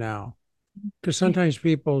system now because okay. sometimes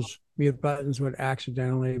people's mute buttons would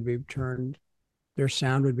accidentally be turned, their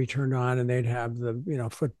sound would be turned on and they'd have the,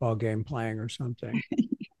 football game playing or something,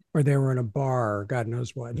 or they were in a bar, or God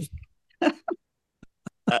knows what,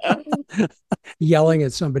 yelling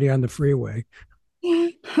at somebody on the freeway.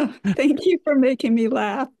 Thank you for making me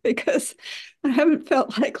laugh because I haven't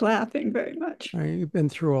felt like laughing very much. You've been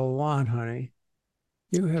through a lot, honey.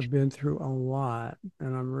 You have been through a lot,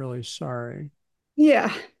 and I'm really sorry.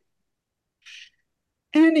 Yeah.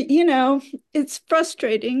 And, it's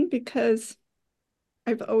frustrating because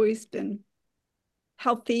I've always been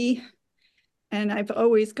healthy and I've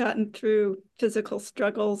always gotten through physical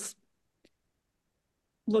struggles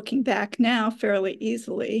looking back now fairly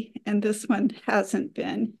easily. And this one hasn't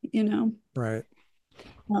been. Right.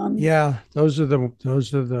 Um, Yeah, those are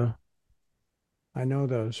the I know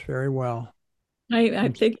those very well. I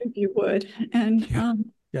I'm figured you would. And yeah,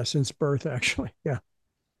 yeah, since birth actually. Yeah.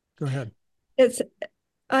 Go ahead. it's,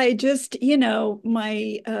 I just,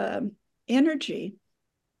 my energy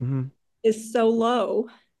Mm-hmm. is so low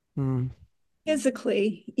Mm-hmm.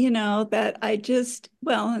 physically, that I just,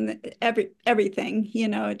 well, and everything,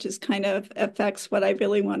 it just kind of affects what I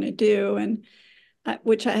really want to do. And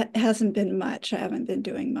which hasn't been much. I haven't been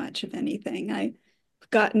doing much of anything. I've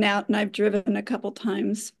gotten out and I've driven a couple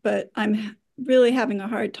times, but I'm really having a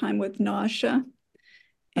hard time with nausea.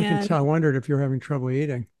 I can And tell. I wondered if you're having trouble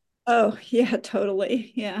eating. oh, yeah,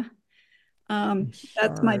 totally. Yeah. I'm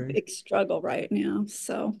That's my sorry. big struggle right now.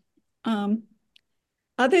 So, um,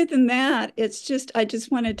 other than that, it's just, I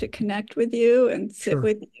just wanted to connect with you and sit Sure,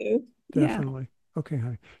 with you. Yeah. definitely. Okay,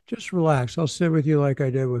 honey. Just relax. I'll sit with you like I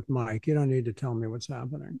did with Mike. You don't need to tell me what's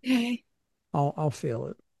happening. Okay. I'll feel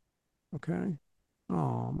it. Okay.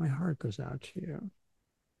 Oh, my heart goes out to you.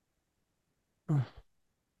 Oh,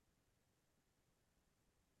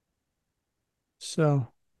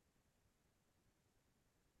 so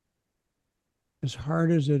as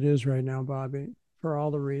hard as it is right now, Bobby, for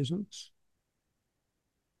all the reasons,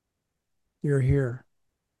 you're here.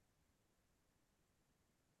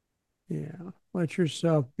 Yeah. Let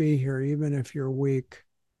yourself be here, even if you're weak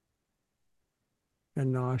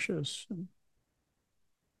and nauseous.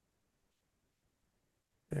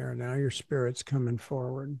 There, now your spirit's coming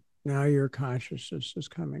forward. Now your consciousness is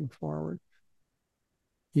coming forward.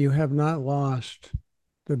 You have not lost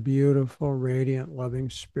the beautiful, radiant, loving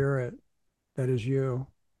spirit that is you.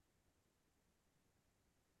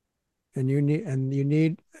 And you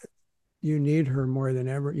need her more than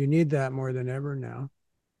ever. You need that more than ever now.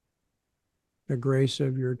 The grace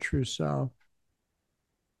of your true self.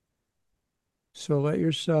 So let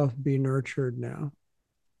yourself be nurtured now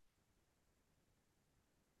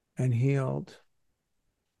and healed.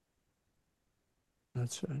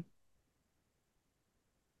 That's it.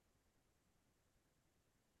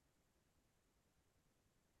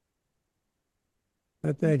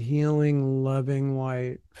 Let that healing, loving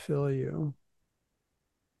light fill you.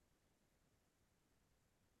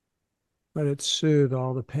 Let it soothe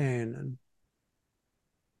all the pain and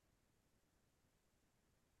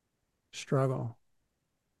struggle.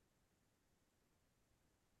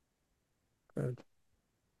 Good.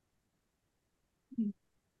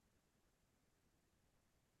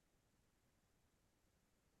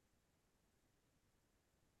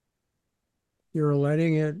 You're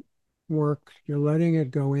letting it work. You're letting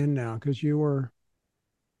it go in now because when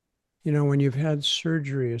you've had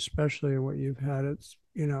surgery, especially what you've had,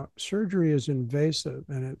 surgery is invasive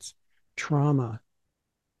and it's trauma.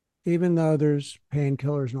 Even though there's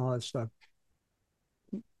painkillers and all that stuff,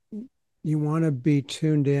 you want to be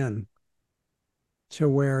tuned in to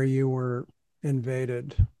where you were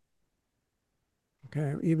invaded.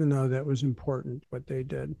 Okay. Even though that was important, what they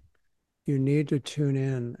did, you need to tune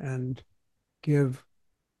in and give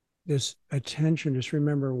this attention. Just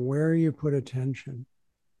remember where you put attention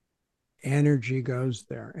energy goes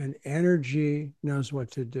there, and energy knows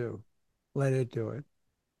what to do. Let it do it.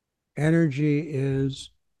 Energy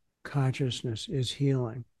is consciousness, is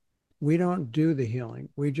healing. We don't do the healing.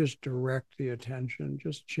 We just direct the attention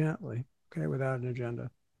just gently, okay, without an agenda,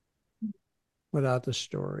 without the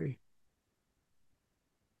story.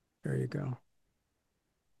 There you go.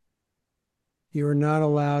 You are not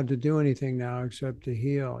allowed to do anything now except to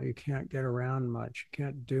heal. You can't get around much. You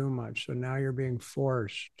can't do much. So now you're being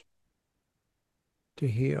forced to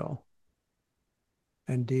heal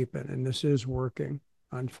and deepen. And this is working,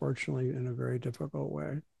 unfortunately, in a very difficult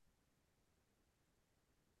way.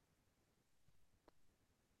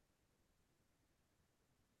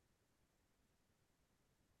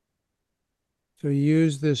 So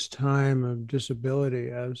use this time of disability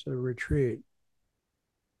as a retreat,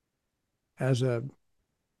 as a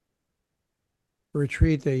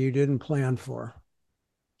retreat that you didn't plan for,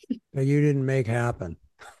 that you didn't make happen,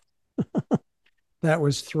 that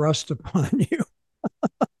was thrust upon you.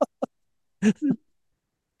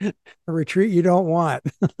 A retreat you don't want.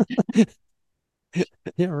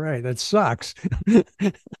 Yeah, right. That sucks.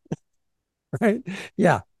 Right?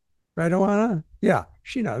 Yeah. I don't want to. Yeah.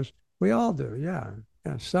 She knows. We all do. Yeah.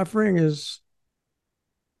 Yeah. Suffering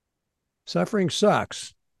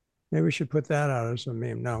sucks. Maybe we should put that out as a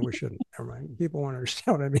meme. No, we shouldn't. Never mind. People won't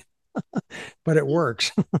understand what I mean. But it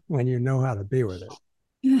works when you know how to be with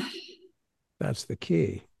it. That's the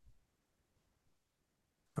key.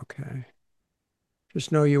 Okay.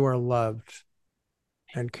 Just know you are loved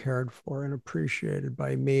and cared for and appreciated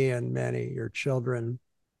by me and many, your children,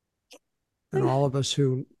 and all of us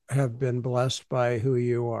who have been blessed by who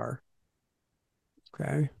you are.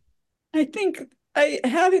 Okay. I think I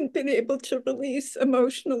haven't been able to release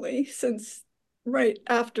emotionally since right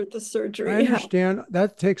after the I surgery. understand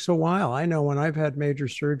that takes a while. I know when I've had major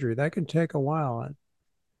surgery, that can take a while.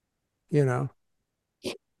 You know,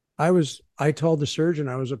 I told the surgeon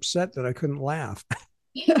I was upset that I couldn't laugh.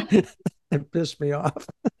 It pissed me off.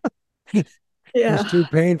 It was Yeah. too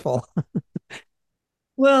painful.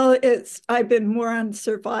 Well, I've been more on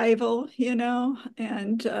survival,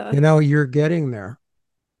 and You're getting there.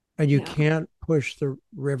 And you yeah, can't push the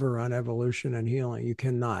river on evolution and healing. You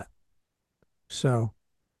cannot. So,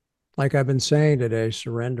 like I've been saying today,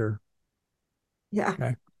 surrender. yeah,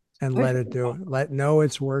 Okay. And I let feel it do it. Let know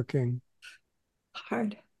it's working.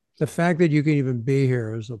 hard. The fact that you can even be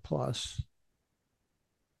here is a plus.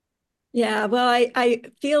 Yeah, well, I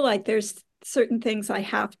feel like there's certain things I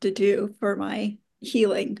have to do for my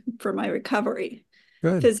healing, for my recovery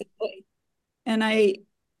Good. physically. And I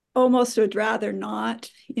almost would rather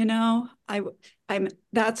not, I'm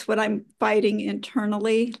that's what I'm fighting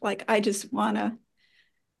internally. Like I just want to,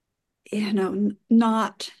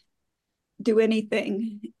 not do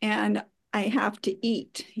anything. And I have to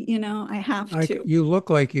eat, I have to. You look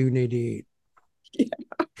like you need to eat.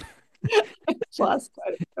 Lost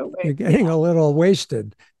quite a bit of You're weight. getting Yeah. a little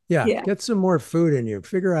wasted. Yeah. Yeah. Get some more food in you.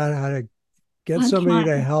 Figure out how to get I'm somebody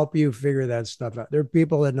to trying. help you figure that stuff out. There are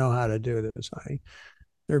people that know how to do this, honey.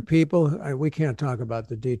 There are people, we can't talk about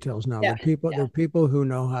the details now. Yeah. There are people who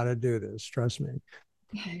know how to do this. Trust me.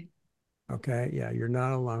 Yeah. Okay. Yeah. You're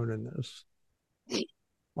not alone in this.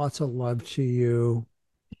 Lots of love to you.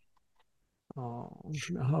 Oh,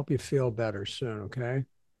 I hope you feel better soon. Okay.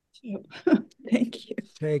 Thank you.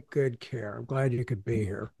 Take good care. I'm glad you could be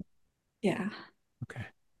here. Yeah. Okay.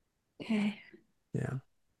 Okay. Yeah.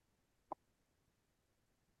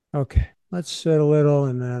 Okay. Let's sit a little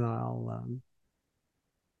and then I'll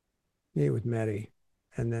meet with Medi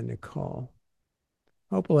and then Nicole.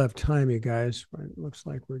 Hope we'll have time, you guys. It looks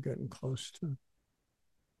like we're getting close to.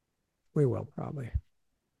 We will probably.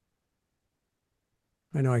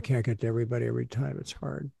 I know I can't get to everybody every time. It's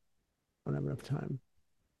hard. I don't have enough time.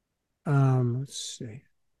 Let's see.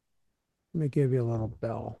 Let me give you a little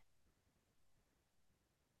bell.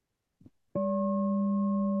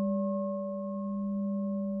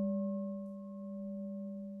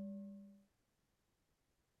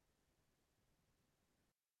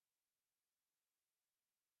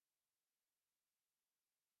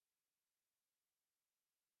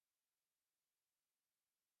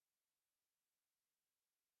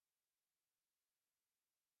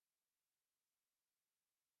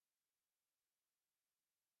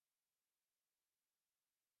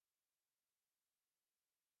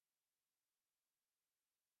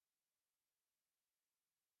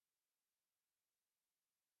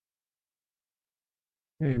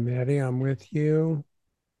 Hey, Maddie, I'm with you.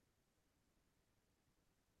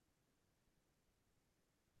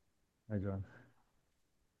 Hi, John.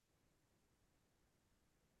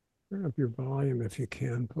 Turn up your volume if you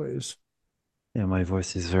can, please. Yeah, my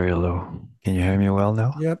voice is very low. Can you hear me well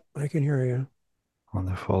now? Yep, I can hear you.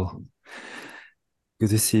 Wonderful. Good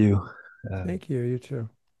to see you. Thank you. You too.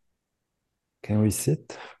 Can we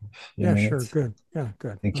sit for a few Yeah, sure. minutes? Good. Yeah,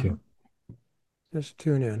 good. Thank you. Just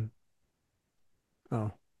tune in.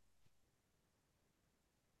 Oh,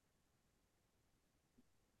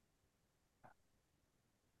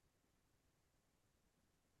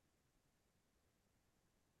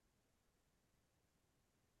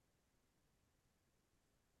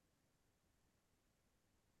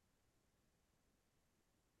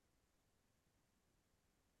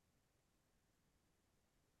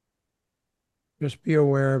 just be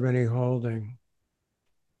aware of any holding.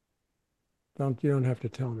 You don't have to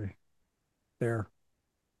tell me. There.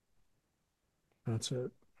 That's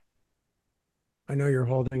it. I know you're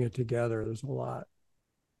holding it together. There's a lot.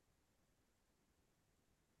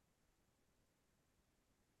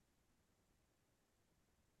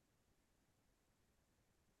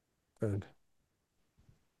 Good.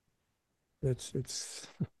 It's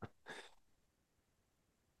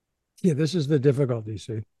yeah, this is the difficulty,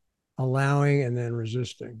 see. Allowing and then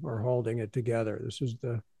resisting or holding it together. This is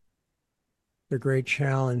the great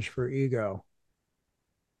challenge for ego.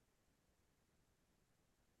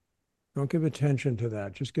 Don't give attention to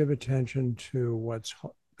that. Just give attention to what's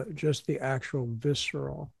just the actual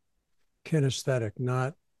visceral kinesthetic,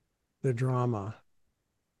 not the drama,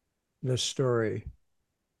 the story,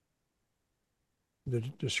 the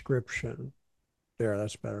description. There,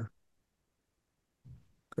 that's better.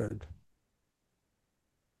 Good.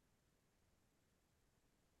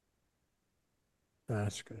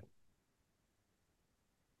 That's good.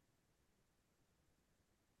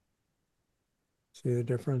 See the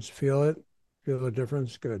difference? Feel it? Feel the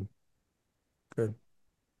difference? Good. Good.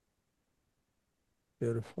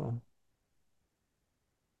 Beautiful.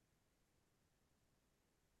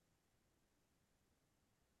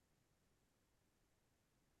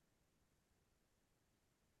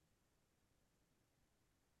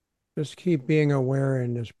 Just keep being aware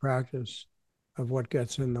in this practice of what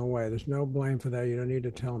gets in the way. There's no blame for that. You don't need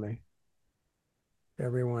to tell me.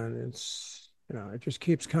 Everyone, it just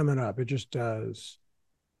keeps coming up. It just does.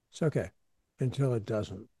 It's okay until it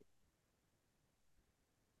doesn't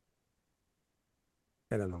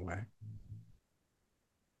get in the way.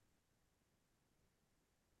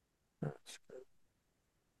 That's good.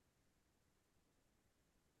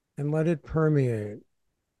 And let it permeate.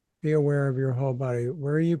 Be aware of your whole body.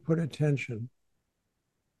 Where you put attention,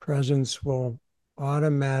 presence will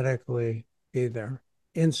automatically be there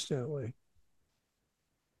instantly.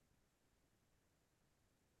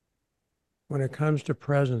 When it comes to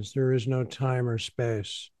presence, there is no time or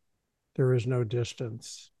space. There is no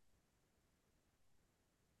distance.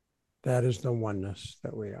 That is the oneness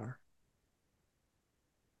that we are.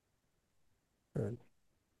 Good.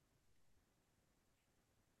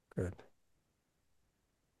 Good.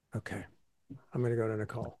 Okay. I'm going to go to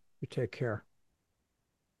Nicole. You take care.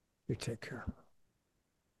 You take care.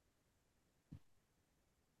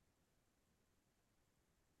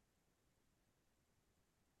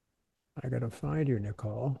 I got to find you,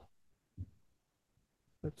 Nicole.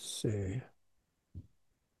 Let's see.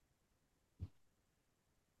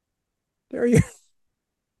 There you.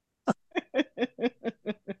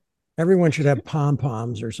 Everyone should have pom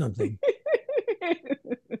poms or something.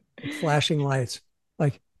 Flashing lights.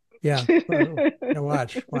 Like, yeah.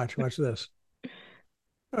 Watch this.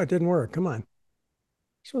 Oh, it didn't work. Come on.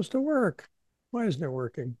 It's supposed to work. Why isn't it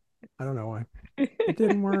working? I don't know why. It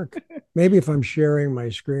didn't work. Maybe if I'm sharing my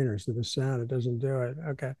screen or so the sound, it doesn't do it.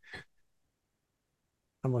 Okay.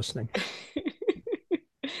 I'm listening.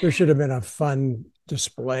 There should have been a fun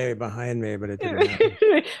display behind me, but it didn't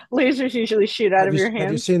happen. Lasers usually shoot out of your Have you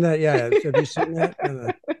hands. seen that? Yeah. Have you seen that?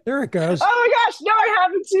 There it goes. Oh my gosh, no, I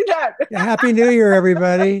haven't seen that. Yeah, Happy New Year,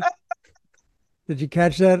 everybody. Did you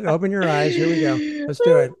catch that? Open your eyes. Here we go. Let's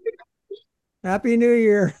do it. Happy New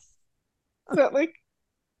Year. Is that like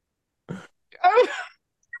oh.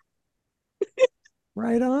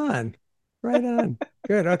 Right on. Right on.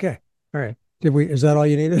 Good. Okay. All right. Is that all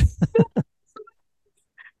you needed?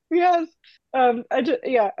 Yes. I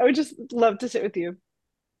would just love to sit with you.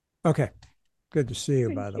 Okay. Good to see you,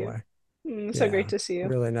 Thank by the you. way. So great to see you.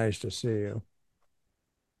 Really nice to see you.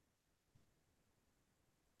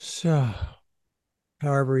 So,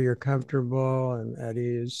 however you're comfortable and at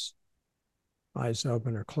ease, eyes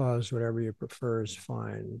open or closed, whatever you prefer is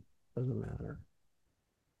fine. Doesn't matter.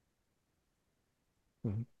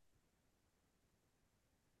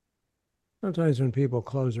 Sometimes when people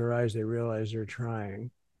close their eyes, they realize they're trying.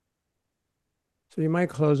 So you might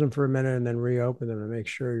close them for a minute and then reopen them and make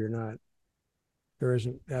sure there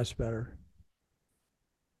isn't, that's better.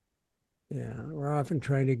 Yeah, we're often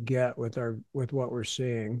trying to get with what we're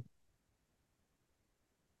seeing.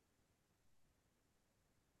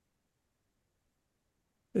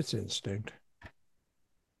 It's instinct.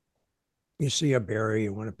 You see a berry,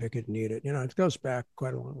 you want to pick it and eat it. You know, it goes back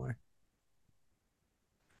quite a long way.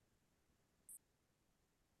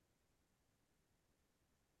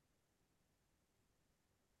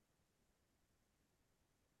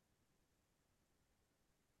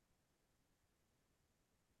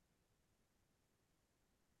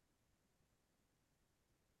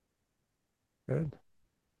 Good.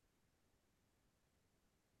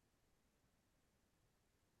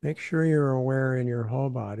 Make sure you're aware in your whole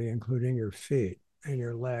body, including your feet and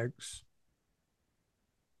your legs.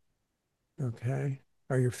 Okay.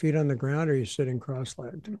 Are your feet on the ground or are you sitting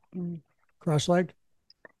cross-legged? Mm. Cross-legged?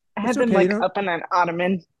 I It's had them okay. You like don't. up on an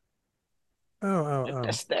ottoman, Oh.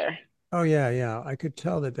 just there. Oh, yeah, yeah. I could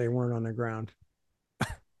tell that they weren't on the ground.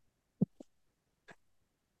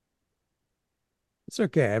 It's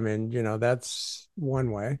okay. I mean, that's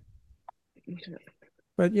one way.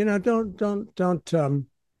 But don't.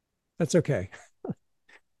 That's okay.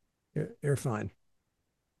 You're fine.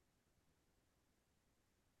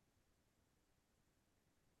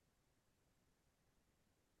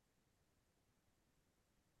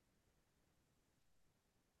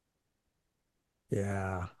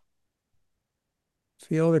 Yeah.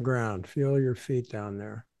 Feel the ground. Feel your feet down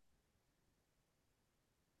there.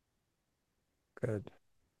 Good.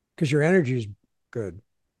 Because your energy is good.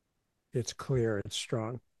 It's clear. It's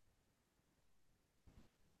strong.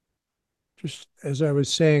 Just as I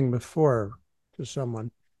was saying before to someone,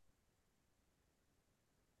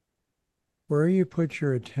 where you put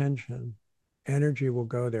your attention, energy will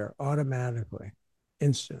go there automatically,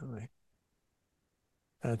 instantly.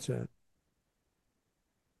 That's it.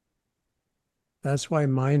 That's why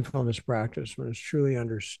mindfulness practice, when it's truly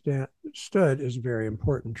understood, is very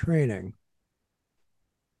important training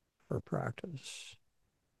for practice.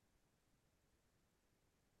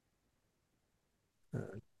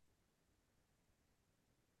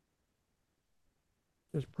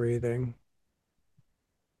 Just breathing,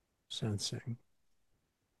 sensing,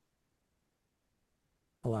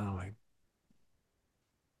 allowing.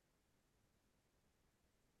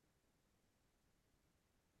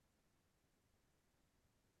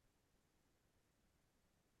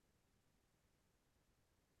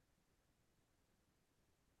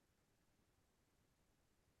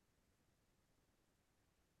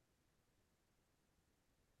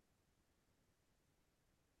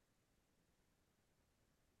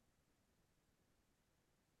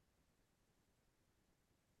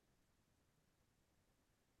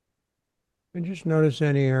 And just notice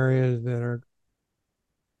any areas that are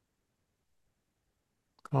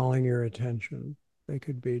calling your attention. They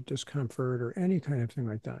could be discomfort or any kind of thing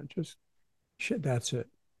like that. Just that's it.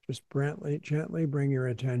 Just gently bring your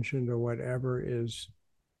attention to whatever is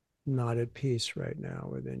not at peace right now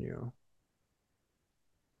within you.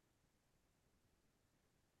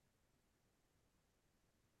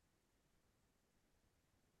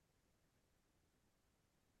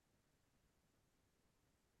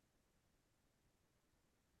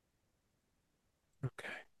 Okay.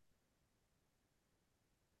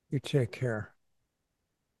 You take care.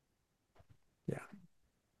 Yeah.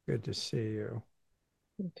 Good to see you.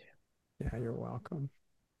 Yeah, you're welcome.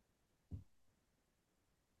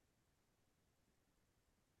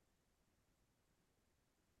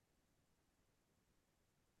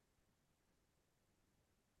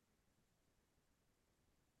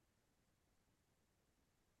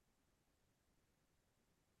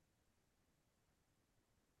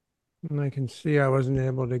 And I can see I wasn't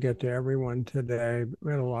able to get to everyone today.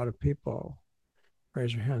 We had a lot of people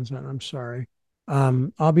raise your hands on. I'm sorry.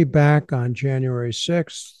 I'll be back on January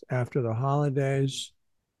 6th after the holidays.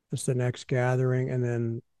 It's the next gathering. And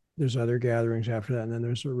then there's other gatherings after that. And then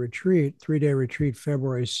there's a retreat, 3-day retreat,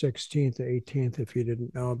 February 16th to 18th, if you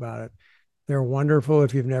didn't know about it. They're wonderful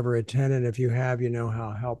if you've never attended. If you have, you know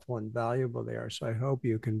how helpful and valuable they are. So I hope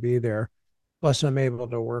you can be there. Plus, I'm able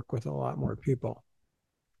to work with a lot more people.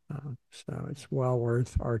 So it's well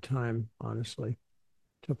worth our time, honestly,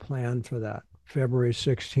 to plan for that, February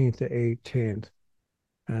 16th to 18th.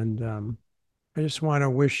 And I just want to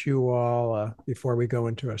wish you all, before we go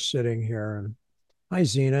into a sitting here, and hi,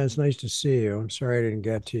 Zena. It's nice to see you. I'm sorry I didn't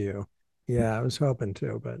get to you. Yeah, I was hoping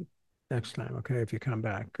to, but next time, okay, if you come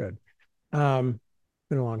back, good. Been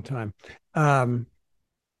a long time. Um,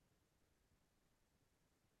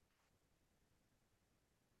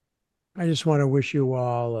 I just want to wish you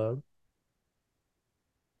all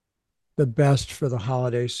the best for the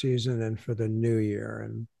holiday season and for the new year,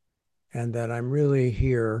 and that I'm really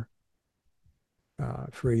here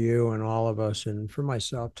for you and all of us, and for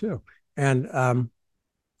myself too. And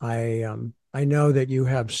I know that you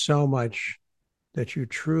have so much that you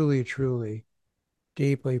truly, truly,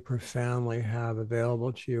 deeply, profoundly have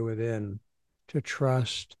available to you within to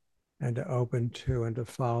trust and to open to and to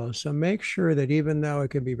follow. So make sure that even though it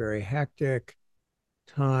can be very hectic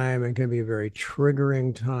time and can be a very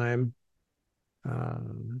triggering time,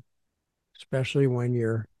 um, especially when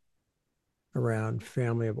you're around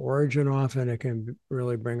family of origin, often it can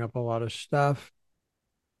really bring up a lot of stuff.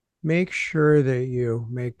 Make sure that you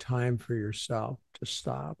make time for yourself to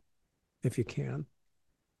stop if you can.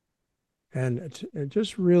 And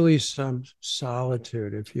just really some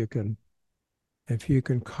solitude if you can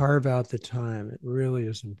carve out the time, it really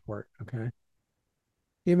is important. Okay,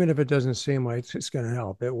 even if it doesn't seem like it's going to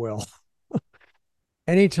help, it will.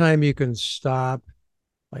 Anytime you can stop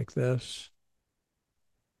like this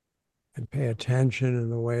and pay attention in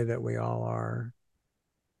the way that we all are,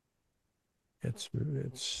 it's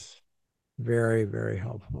very, very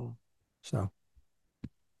helpful. So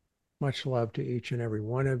much love to each and every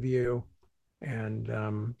one of you.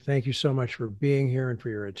 And thank you so much for being here and for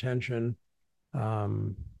your attention.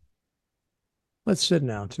 Um, let's sit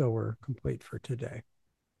now till we're complete for today.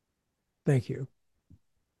 Thank you.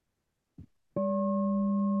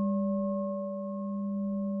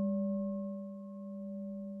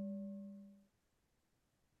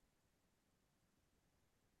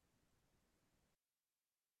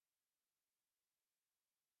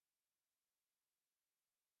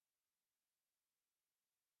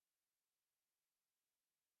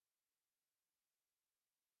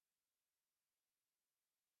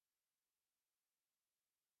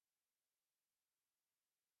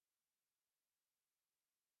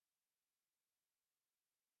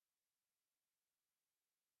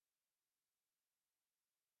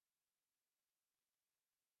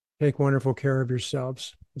 Take wonderful care of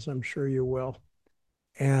yourselves, as I'm sure you will.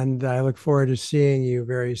 And I look forward to seeing you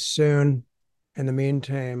very soon. In the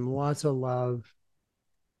meantime, lots of love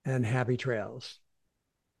and happy trails.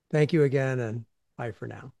 Thank you again, and bye for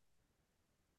now.